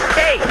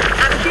 Hey,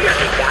 I'm here,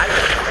 big guy.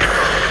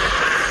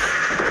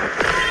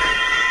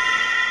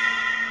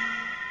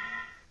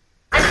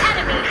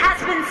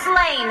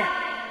 Slain.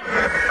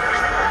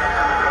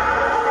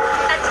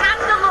 Attack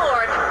the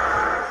Lord.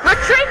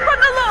 Retreat from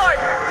the Lord.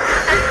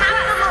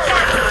 Attack the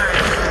Lord.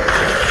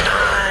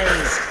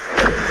 Eyes.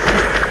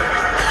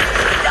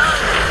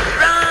 Don't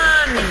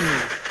run.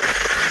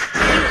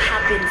 You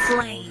have been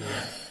slain.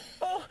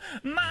 Oh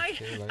my!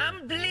 I'm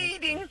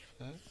bleeding.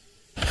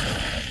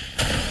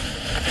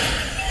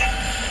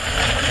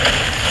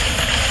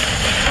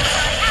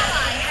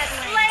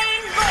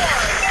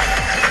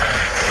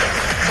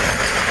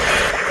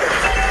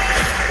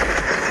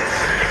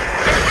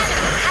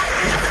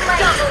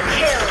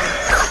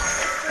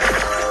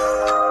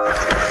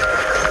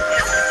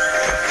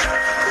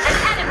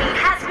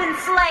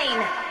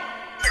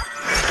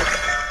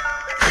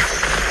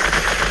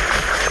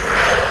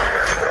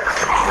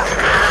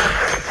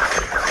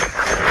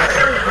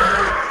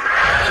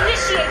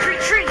 Initiate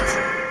retreat!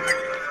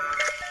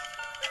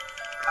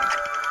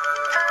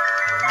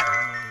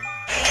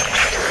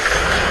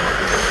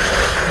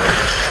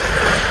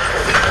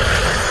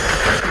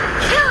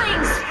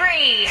 Killing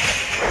spree!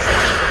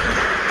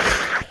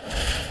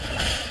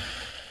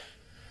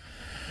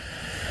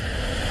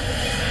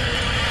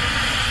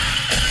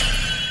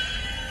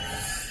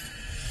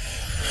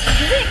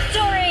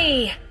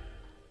 Victory!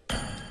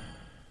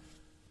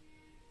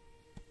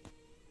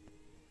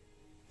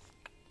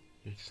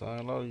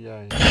 Salah ya.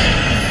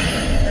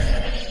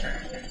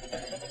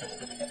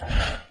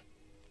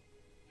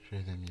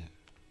 Şöyle mi ya?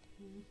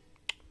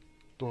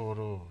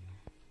 Doğru.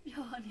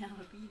 Yo, ne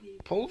yapayım?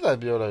 ဖုံးဆက်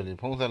ပြောလိုက်လေ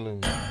ဖုံးဆက်လို့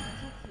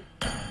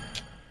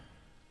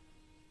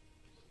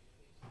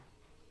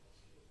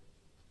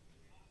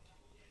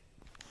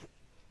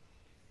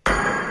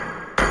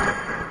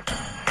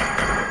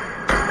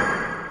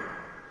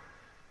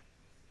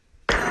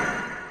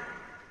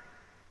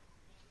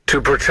To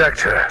protect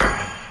her.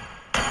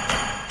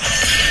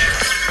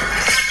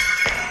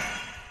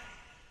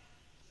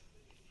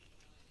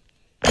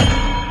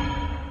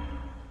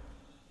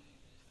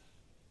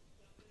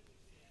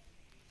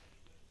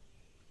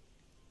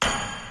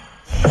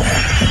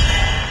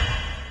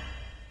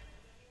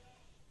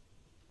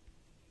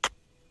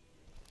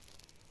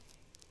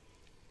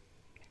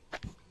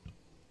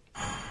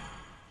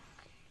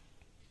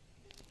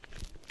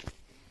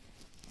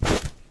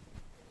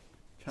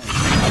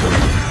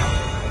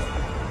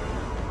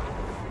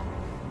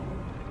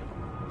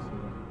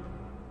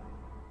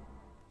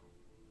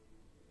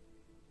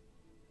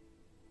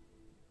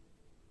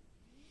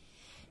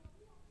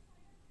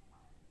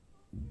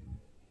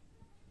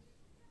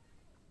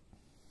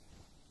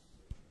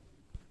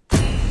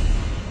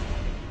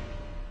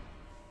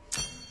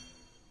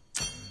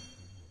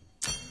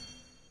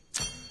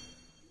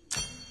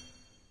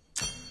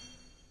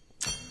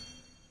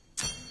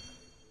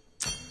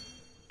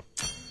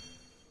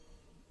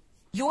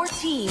 Your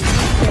team is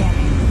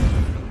banning.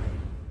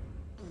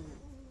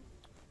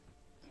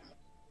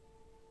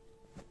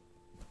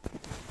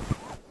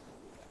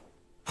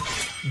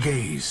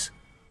 Gaze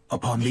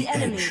upon the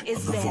edge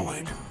of the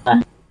void.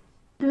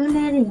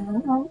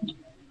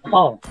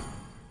 Oh.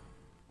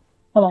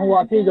 他们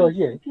我啤酒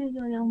蟹。啤酒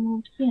要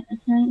么片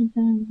3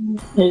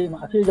你嘛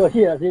啤酒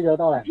蟹，啤酒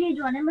到来。啤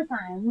酒那么散，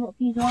我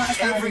啤酒。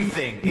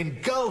Everything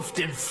engulfed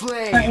in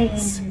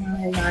flames.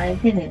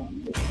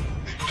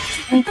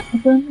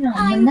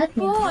 I'm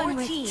born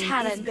with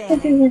talent.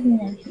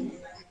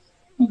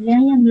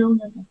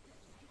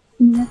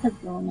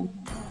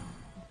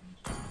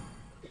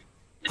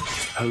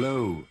 Hello,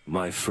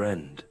 my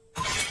friend.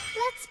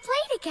 Let's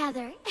play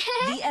together.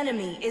 The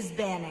enemy is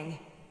banning.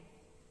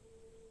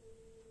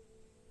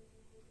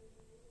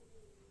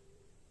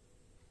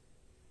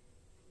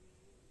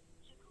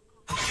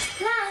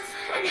 Love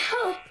and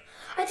hope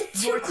are the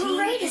two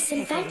greatest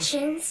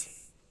inventions.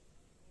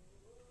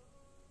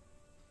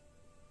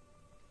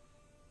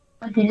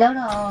 There's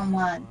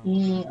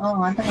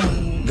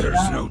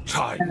no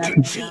time to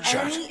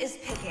chit-chat. The enemy is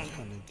picking.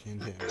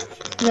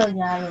 Do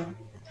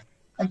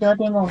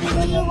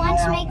you want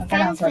to make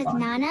friends with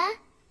Nana?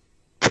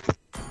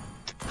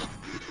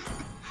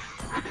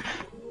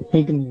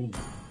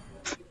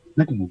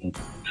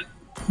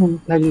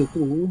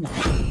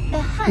 The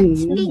hunt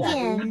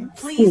begins.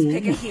 Please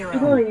pick a hero.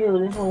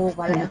 Even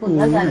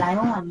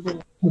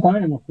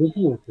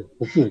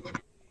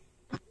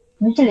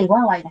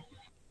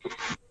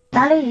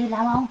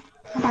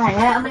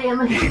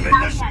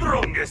the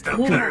strongest of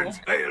parents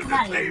fail to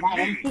claim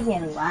me.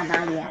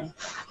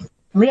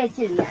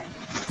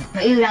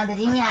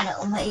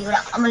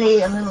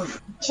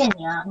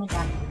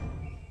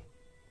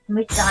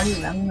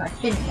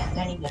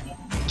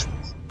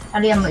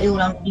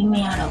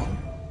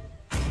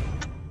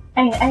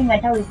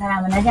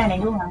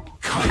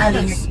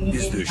 Kindness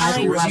is the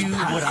surest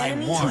path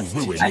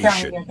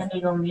to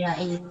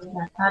ruination.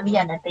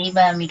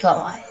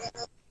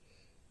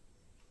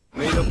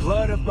 May the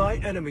blood of my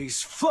enemies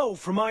flow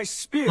from my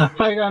spear.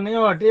 Go.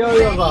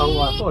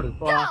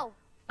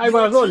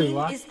 Your team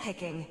is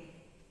picking.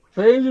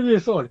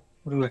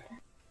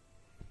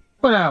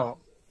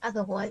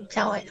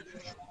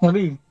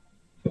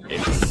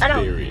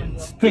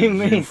 Experience the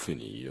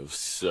euphony of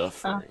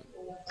suffering.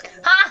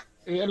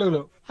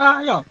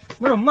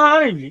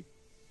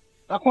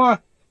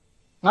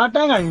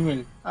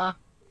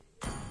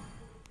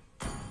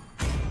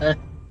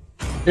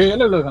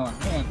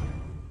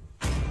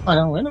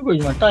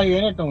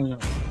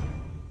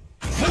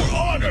 For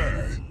honor!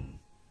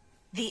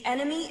 The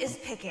enemy is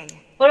picking.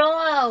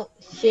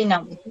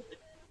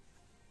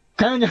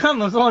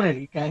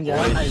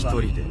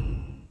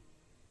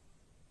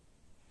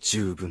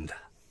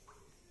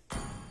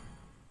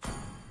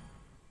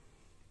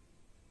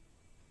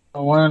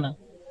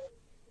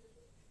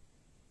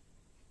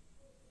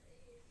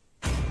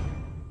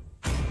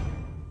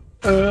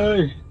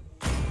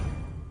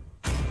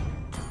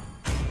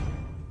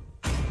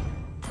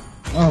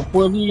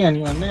 Quên đi này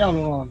mà nó nhau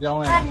luôn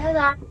rồi này.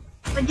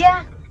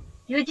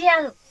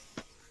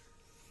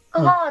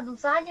 đủ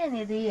xá chứ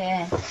này gì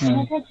vậy?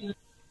 Nó thấy chị.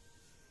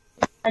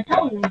 Thấy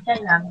gì chơi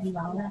làm gì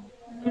bảo là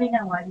đi ra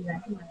ngoài thì là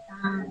thì mà ta.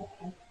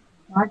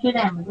 Nó chưa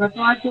làm mà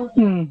nó chưa.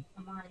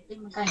 Mà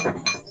tin cái này.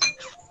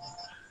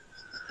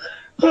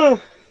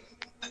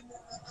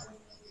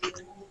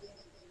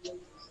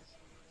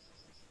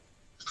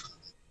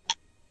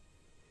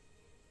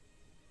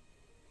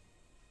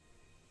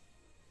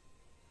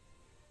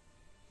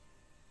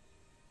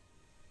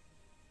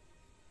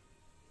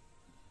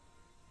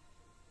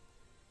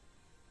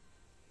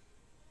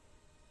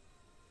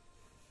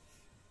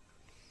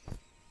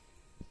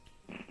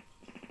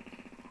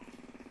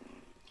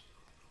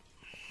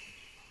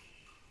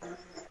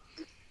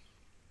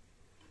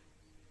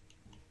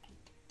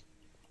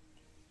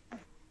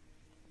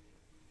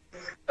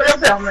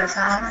 ကြောင်ပဲ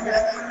စား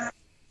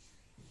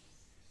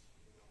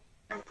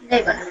နေ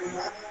ပါ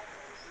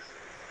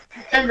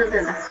အဲ့လိုတ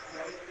ည်းလား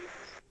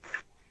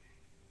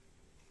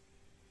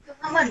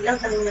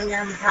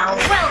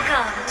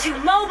Welcome to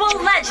Mobile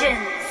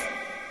Legends!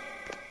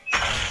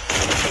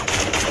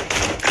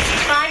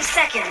 5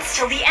 seconds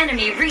till the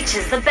enemy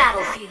reaches the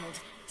battlefield.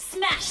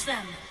 Smash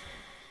them!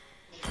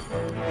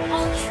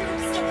 All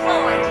troops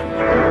deployed!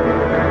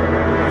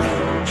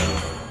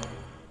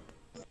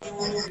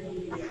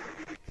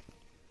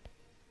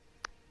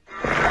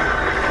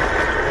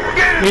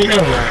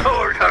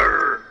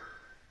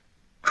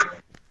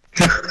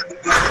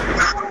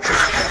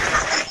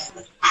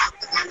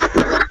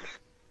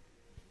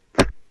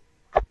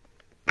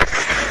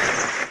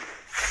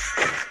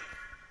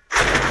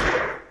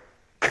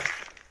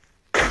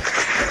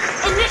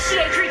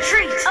 Initiate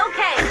retreat!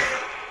 Okay!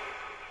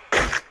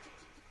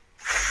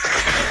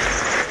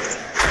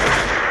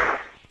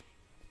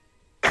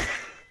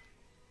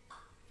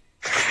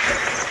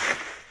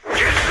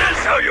 Is this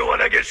how you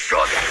want to get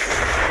shot?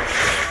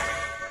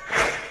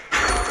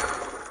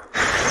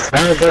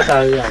 Request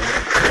back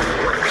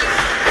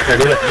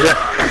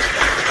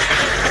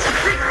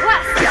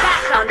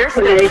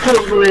understood. Request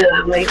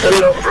back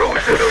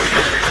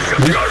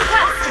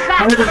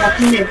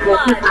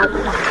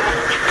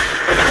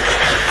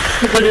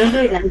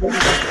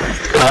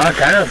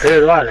Cái nào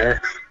thế đó đấy.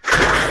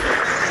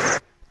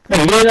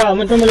 Mình đi ra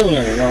mà tôi mới lùng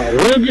này nó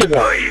rất biết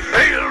rồi.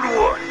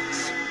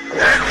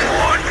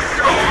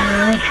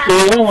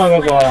 Tôi không mà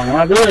có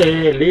mà tôi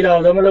đi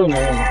đâu tôi mới lùng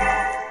này.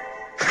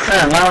 Cái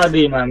là ngao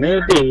gì mà mấy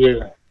tỷ gì.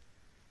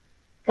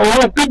 Ồ,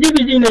 PG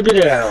này chứ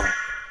đấy.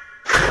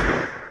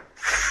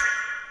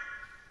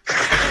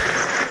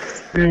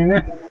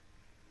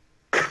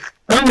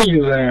 Không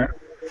nhiều rồi.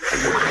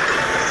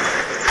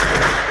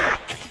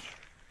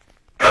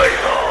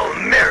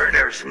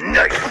 Mariner's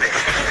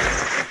nightmare.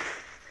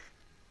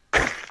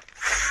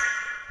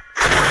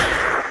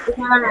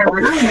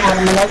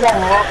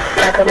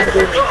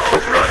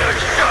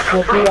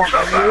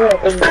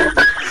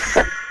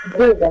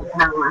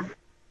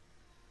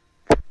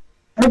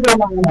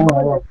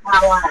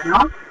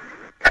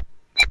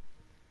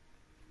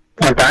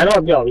 Cái nó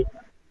kiểu gì?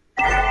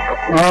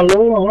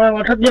 Lú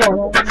nó thất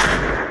dầu.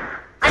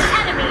 An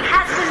enemy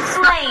has been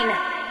slain.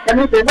 Cái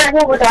này từ bao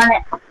nhiêu của tôi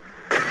này?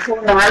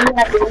 Không nói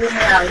là từ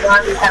nào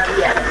do đi sao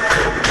vậy?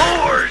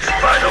 Boars,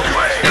 by the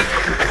way.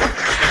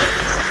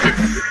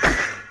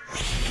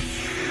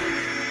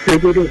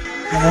 Đi.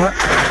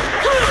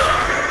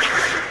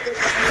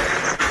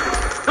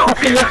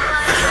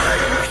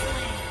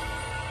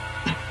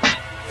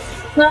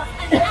 Đó. An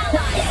ally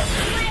has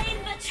slain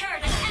the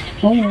turret.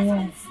 An enemy has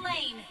been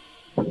slain.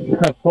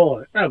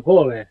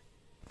 Cô về.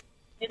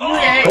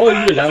 Cô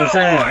gì làm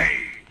sao?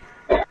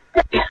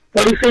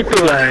 Tôi đi xây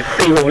tường là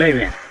tường hồ này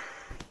mẹ.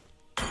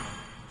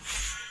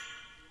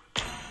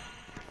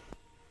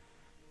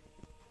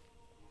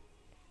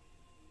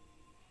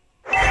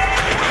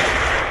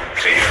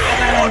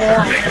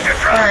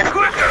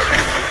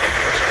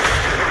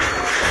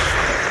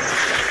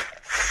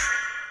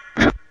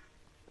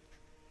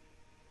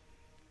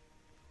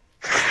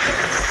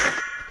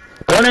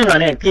 Có nên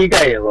này kỹ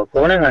cái gì vậy?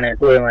 Có nên này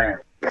tôi mà.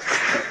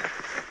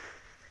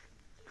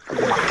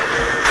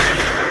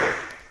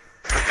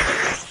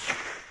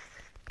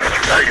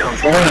 I don't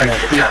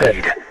need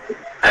it.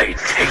 I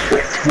take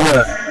it.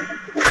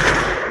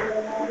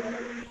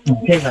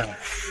 Thế nào?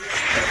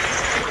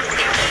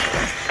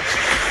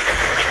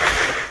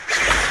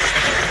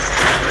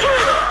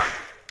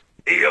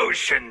 The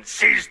ocean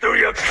sees through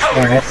your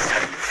cowardice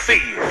and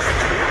fear.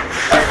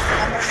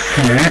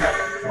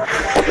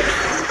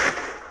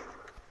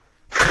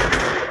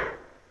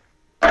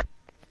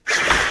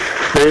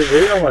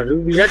 Thế không phải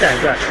Ruby đã trải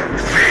qua.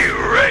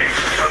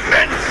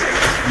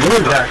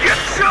 Move that.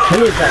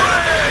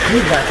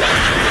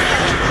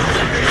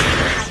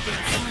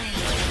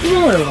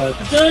 Rồi,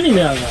 chơi đi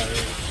mẹ rồi.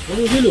 Không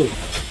biết luôn.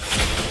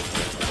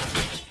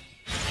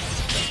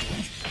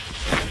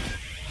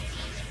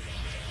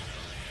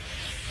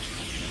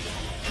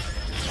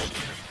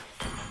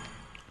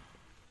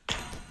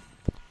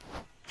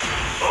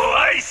 Oh,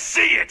 I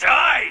see it.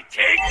 I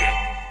take it.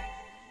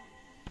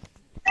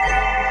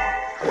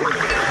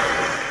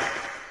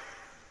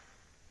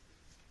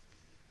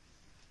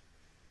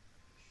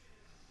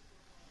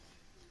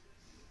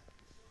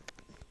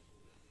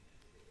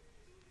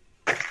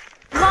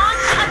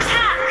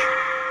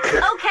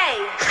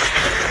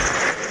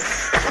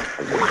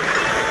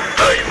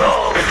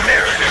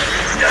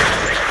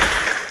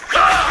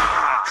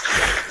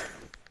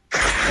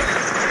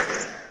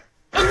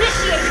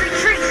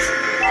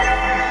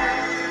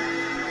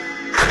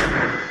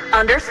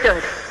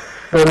 Understood.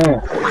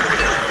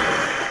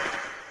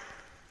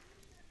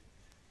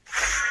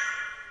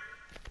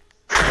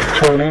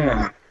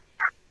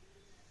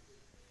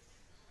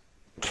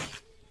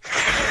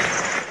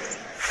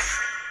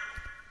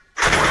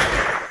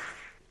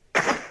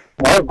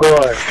 Oh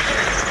God.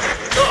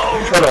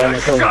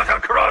 Shot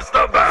across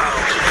the bow.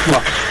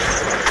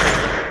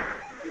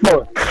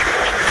 More.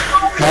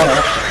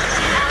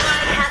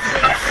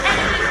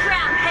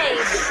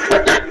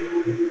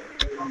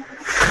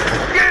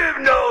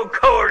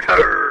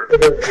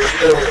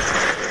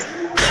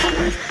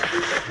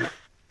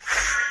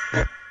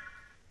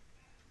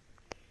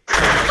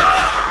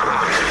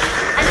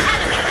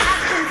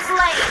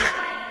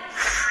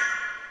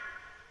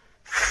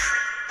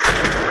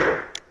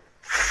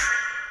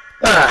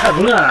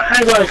 kuna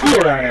hai qua shi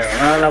la ne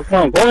la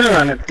kon ko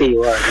na ne ti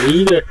wa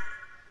li be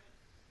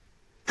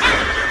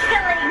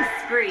Killing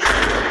spree.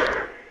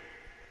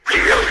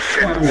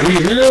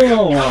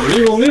 li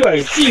ne ba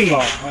ji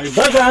ma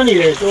ba ga ni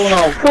le so na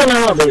ko na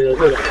ma be le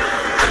so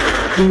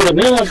di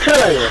ne ma cha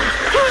la ye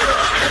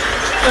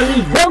ali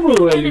ba bu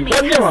le li ba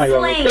ne ma yo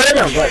ta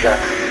ja ba da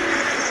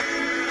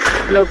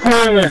le ko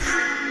me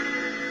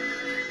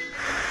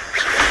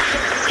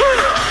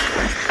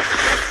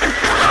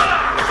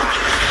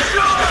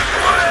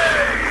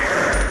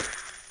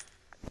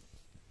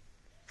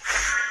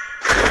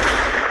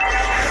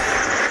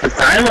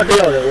I'm not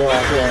there.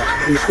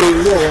 You see,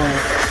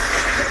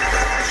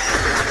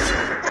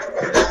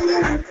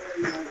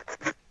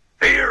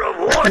 Fear of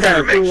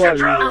water makes you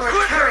drown. Our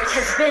turret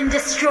has been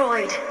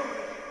destroyed.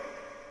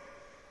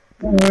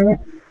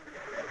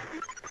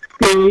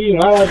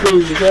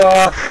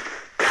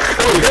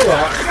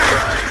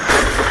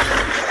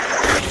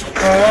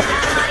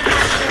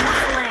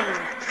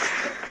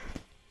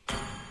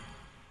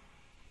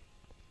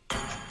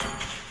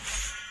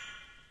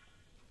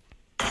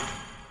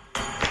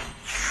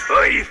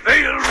 I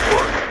failed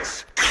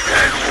once,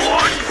 and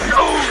once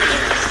only.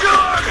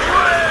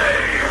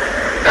 Shockwave!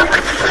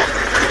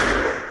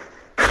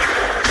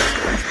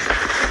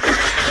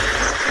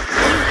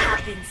 You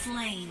have been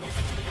slain.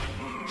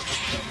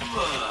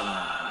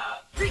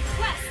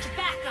 Request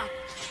backup.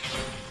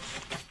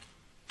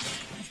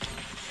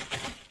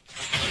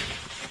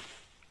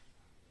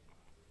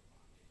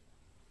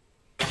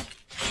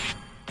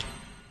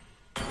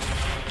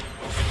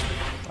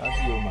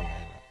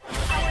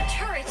 Our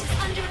turret is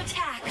under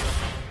attack.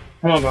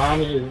 Oh,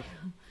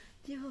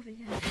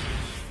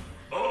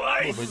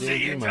 I see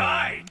you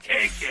die.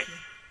 Take it.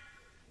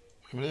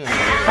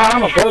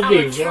 I'm a good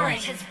Our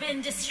turret has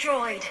been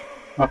destroyed.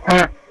 An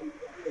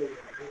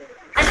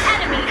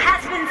enemy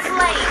has been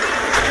slain.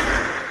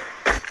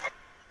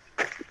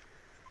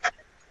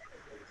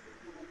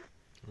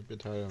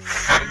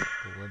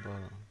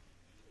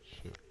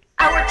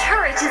 Our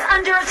turret is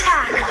under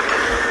attack.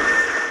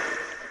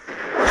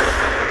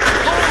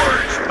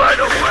 Forge by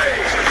the way.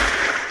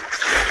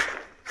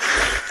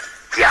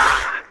 Yeah.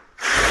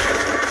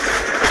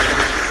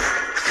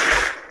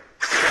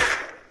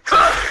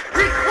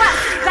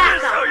 Request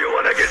backup. How you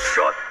wanna get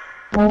shot?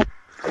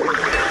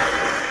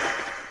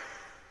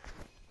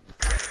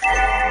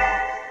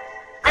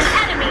 An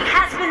enemy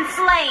has been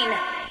slain.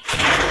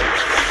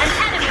 An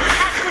enemy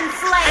has been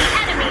slain.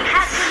 Enemy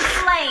has been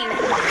slain.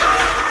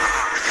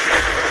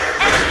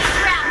 Enemy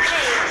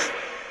rampage.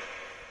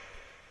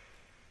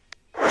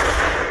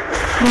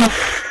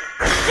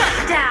 Shut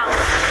down.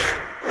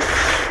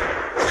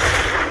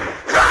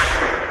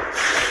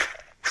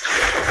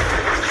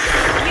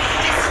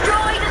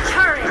 Destroy the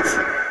turret.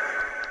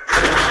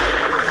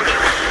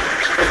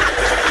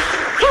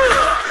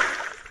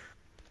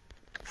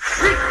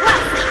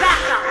 Request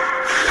backup.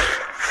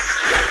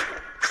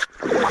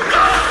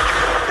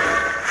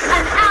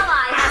 An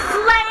ally has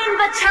slain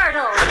the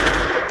turtle.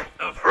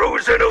 The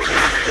frozen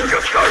ocean is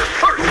just our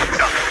first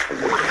stop.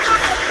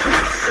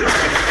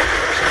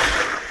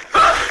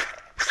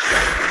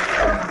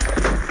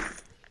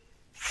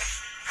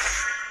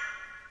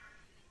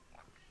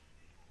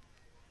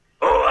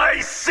 Oh, I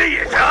see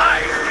it.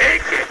 I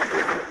take it.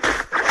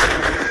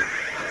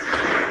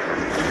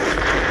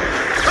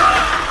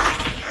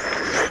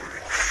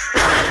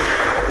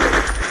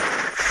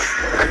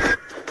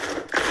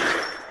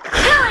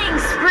 Killing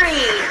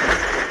spree.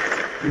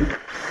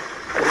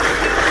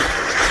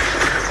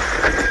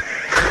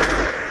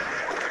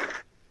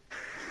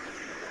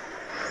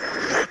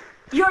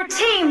 Your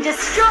team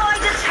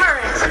destroyed a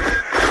turret.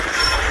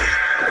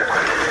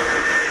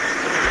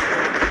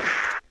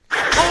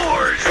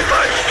 Forged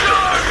by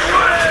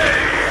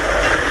Shockwave!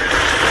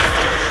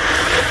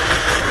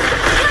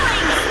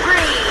 Killing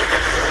spree!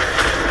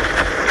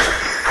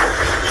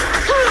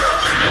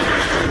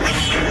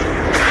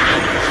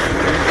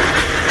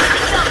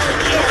 Double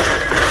kill!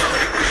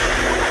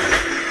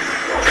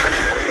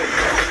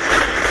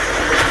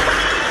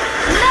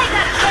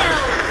 Mega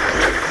kill!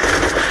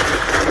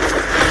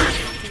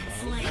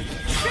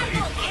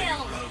 Triple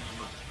kill!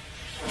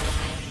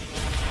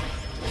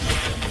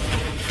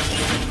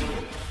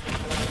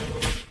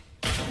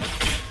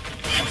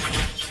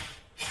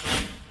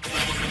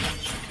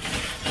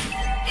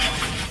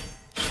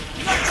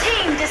 Your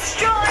team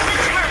destroyed the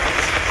turret!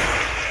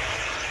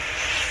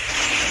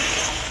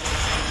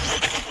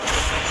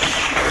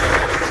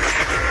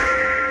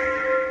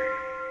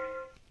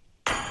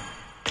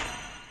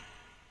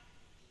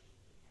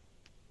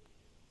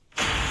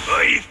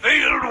 I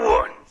failed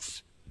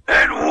once,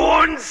 and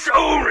once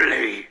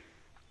only!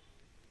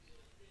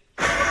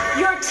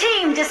 Your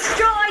team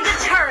destroyed a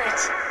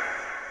turret!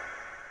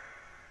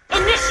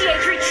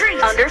 Initiate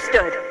retreat!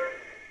 Understood.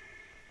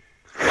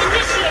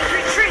 Initiate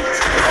retreat!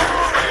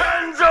 All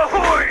hands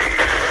ahoy!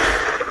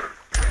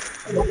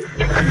 Wait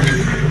for me.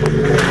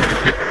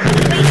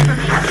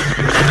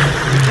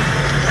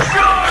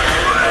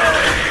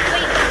 Shockwave!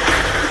 Wait.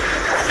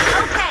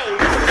 Okay.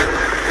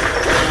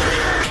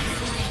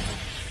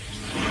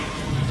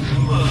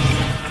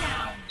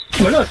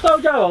 我那烧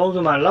家伙是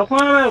嘛，老宽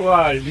那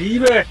个里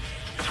边。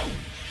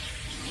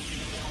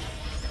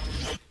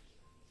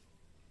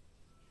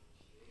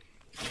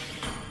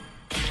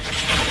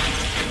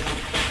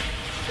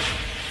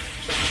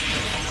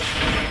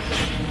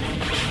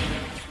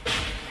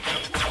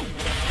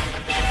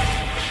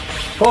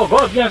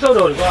我变瘦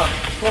了的话，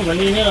我们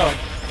今天了，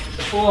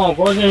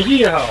我天气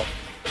也好。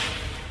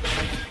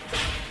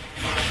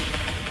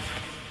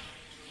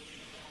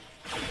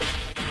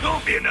Don't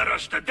be in a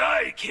rush to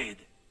die, kid.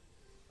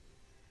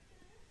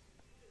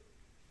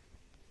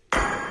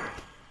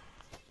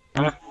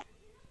 啊！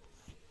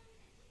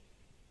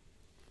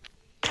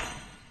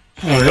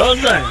我要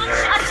忍。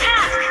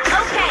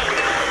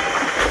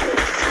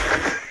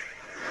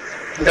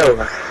走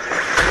吧。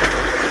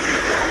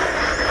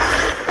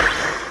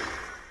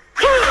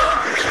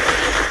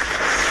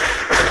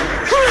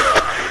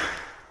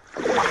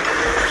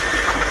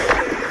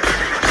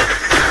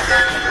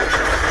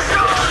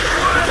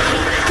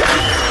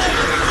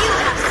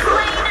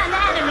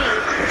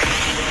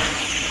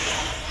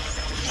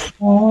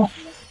哦。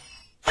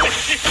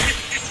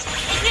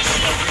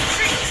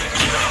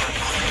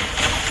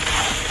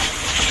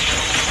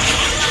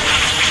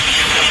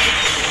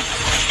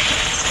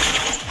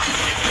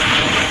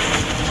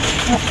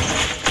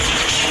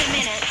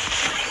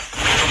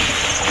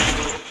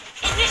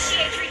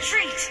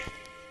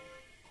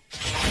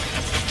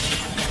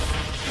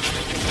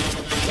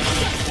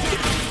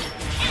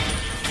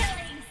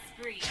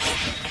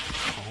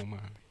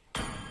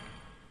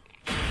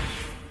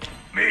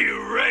The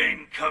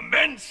rain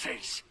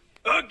commences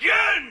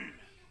again!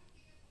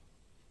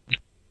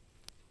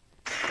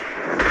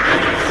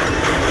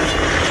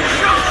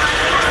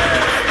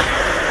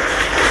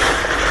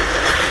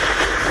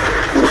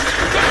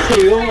 这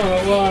用了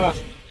哇！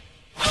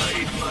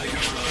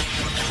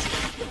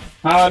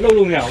啊，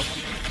漏秒。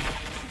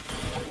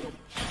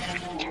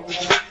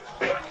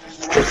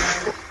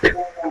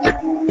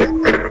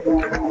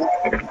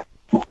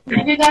你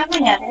这个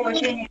年过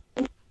去。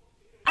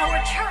Our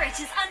turret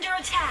is under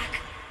attack.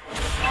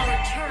 Our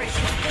turret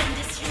has been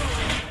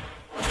destroyed.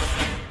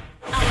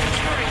 Our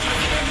turret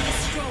has been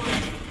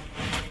destroyed.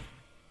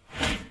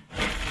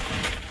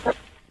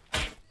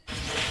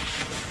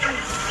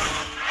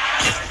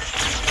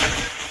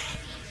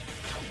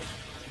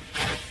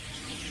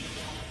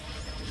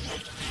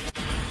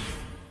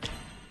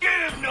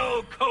 Give no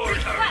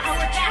quarter!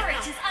 Our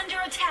turret is under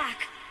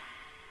attack.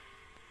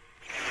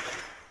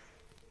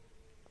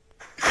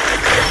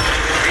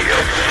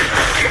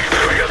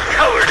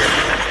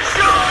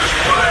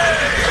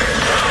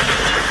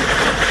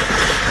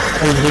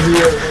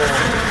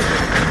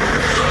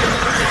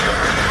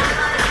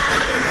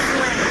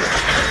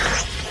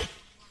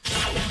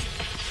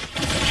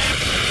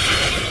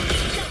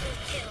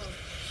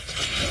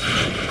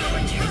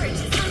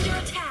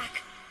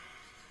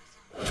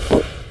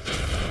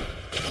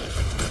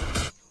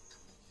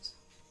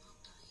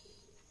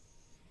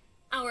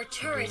 Our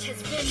turret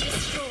has been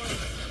destroyed.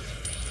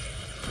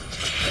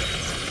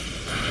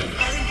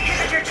 Our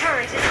inhibitor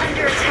turret is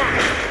under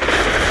attack.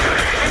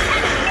 An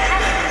enemy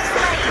has been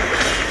slain.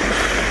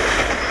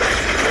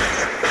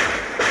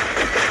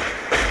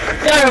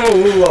 哎呦，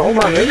我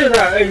妈没这在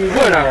哎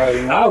过那个，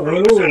拿不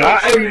住，拿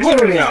哎过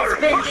了呢。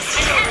An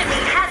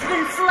enemy has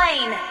been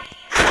slain.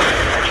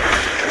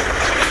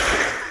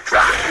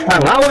 啊，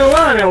拿我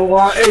玩呢，我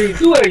哎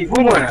对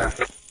不嘛呢？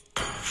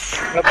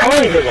那看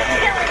一个吧。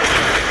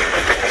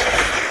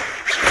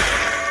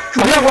怎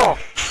么样？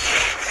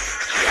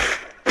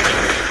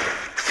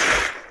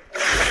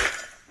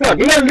那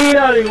你看厉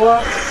害的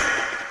我，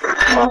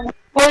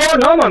哦，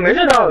那么没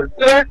这道，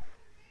对，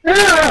那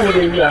我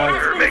的呀，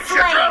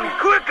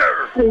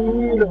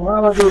这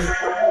妈妈就。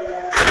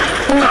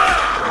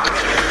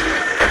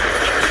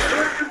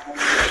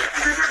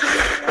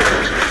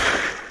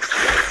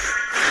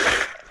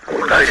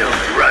I don't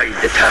ride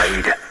the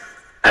tide,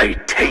 I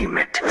tame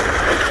it.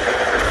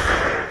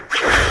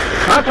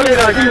 啊，他那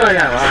个进来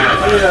呀，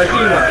他那个进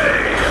来，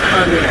看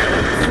见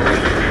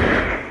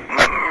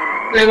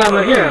没？那个没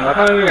进，我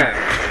看见，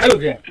还有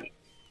进。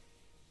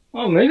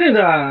哦，没进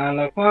的，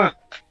那块，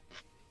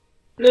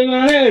那个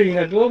那个应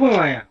该多碰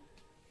玩意。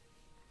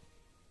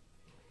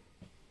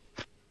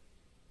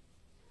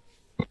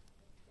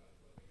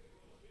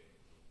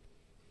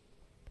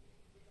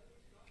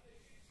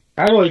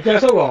哎，我接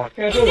受过，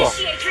接受过。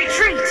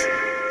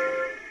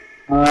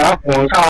啊，我操！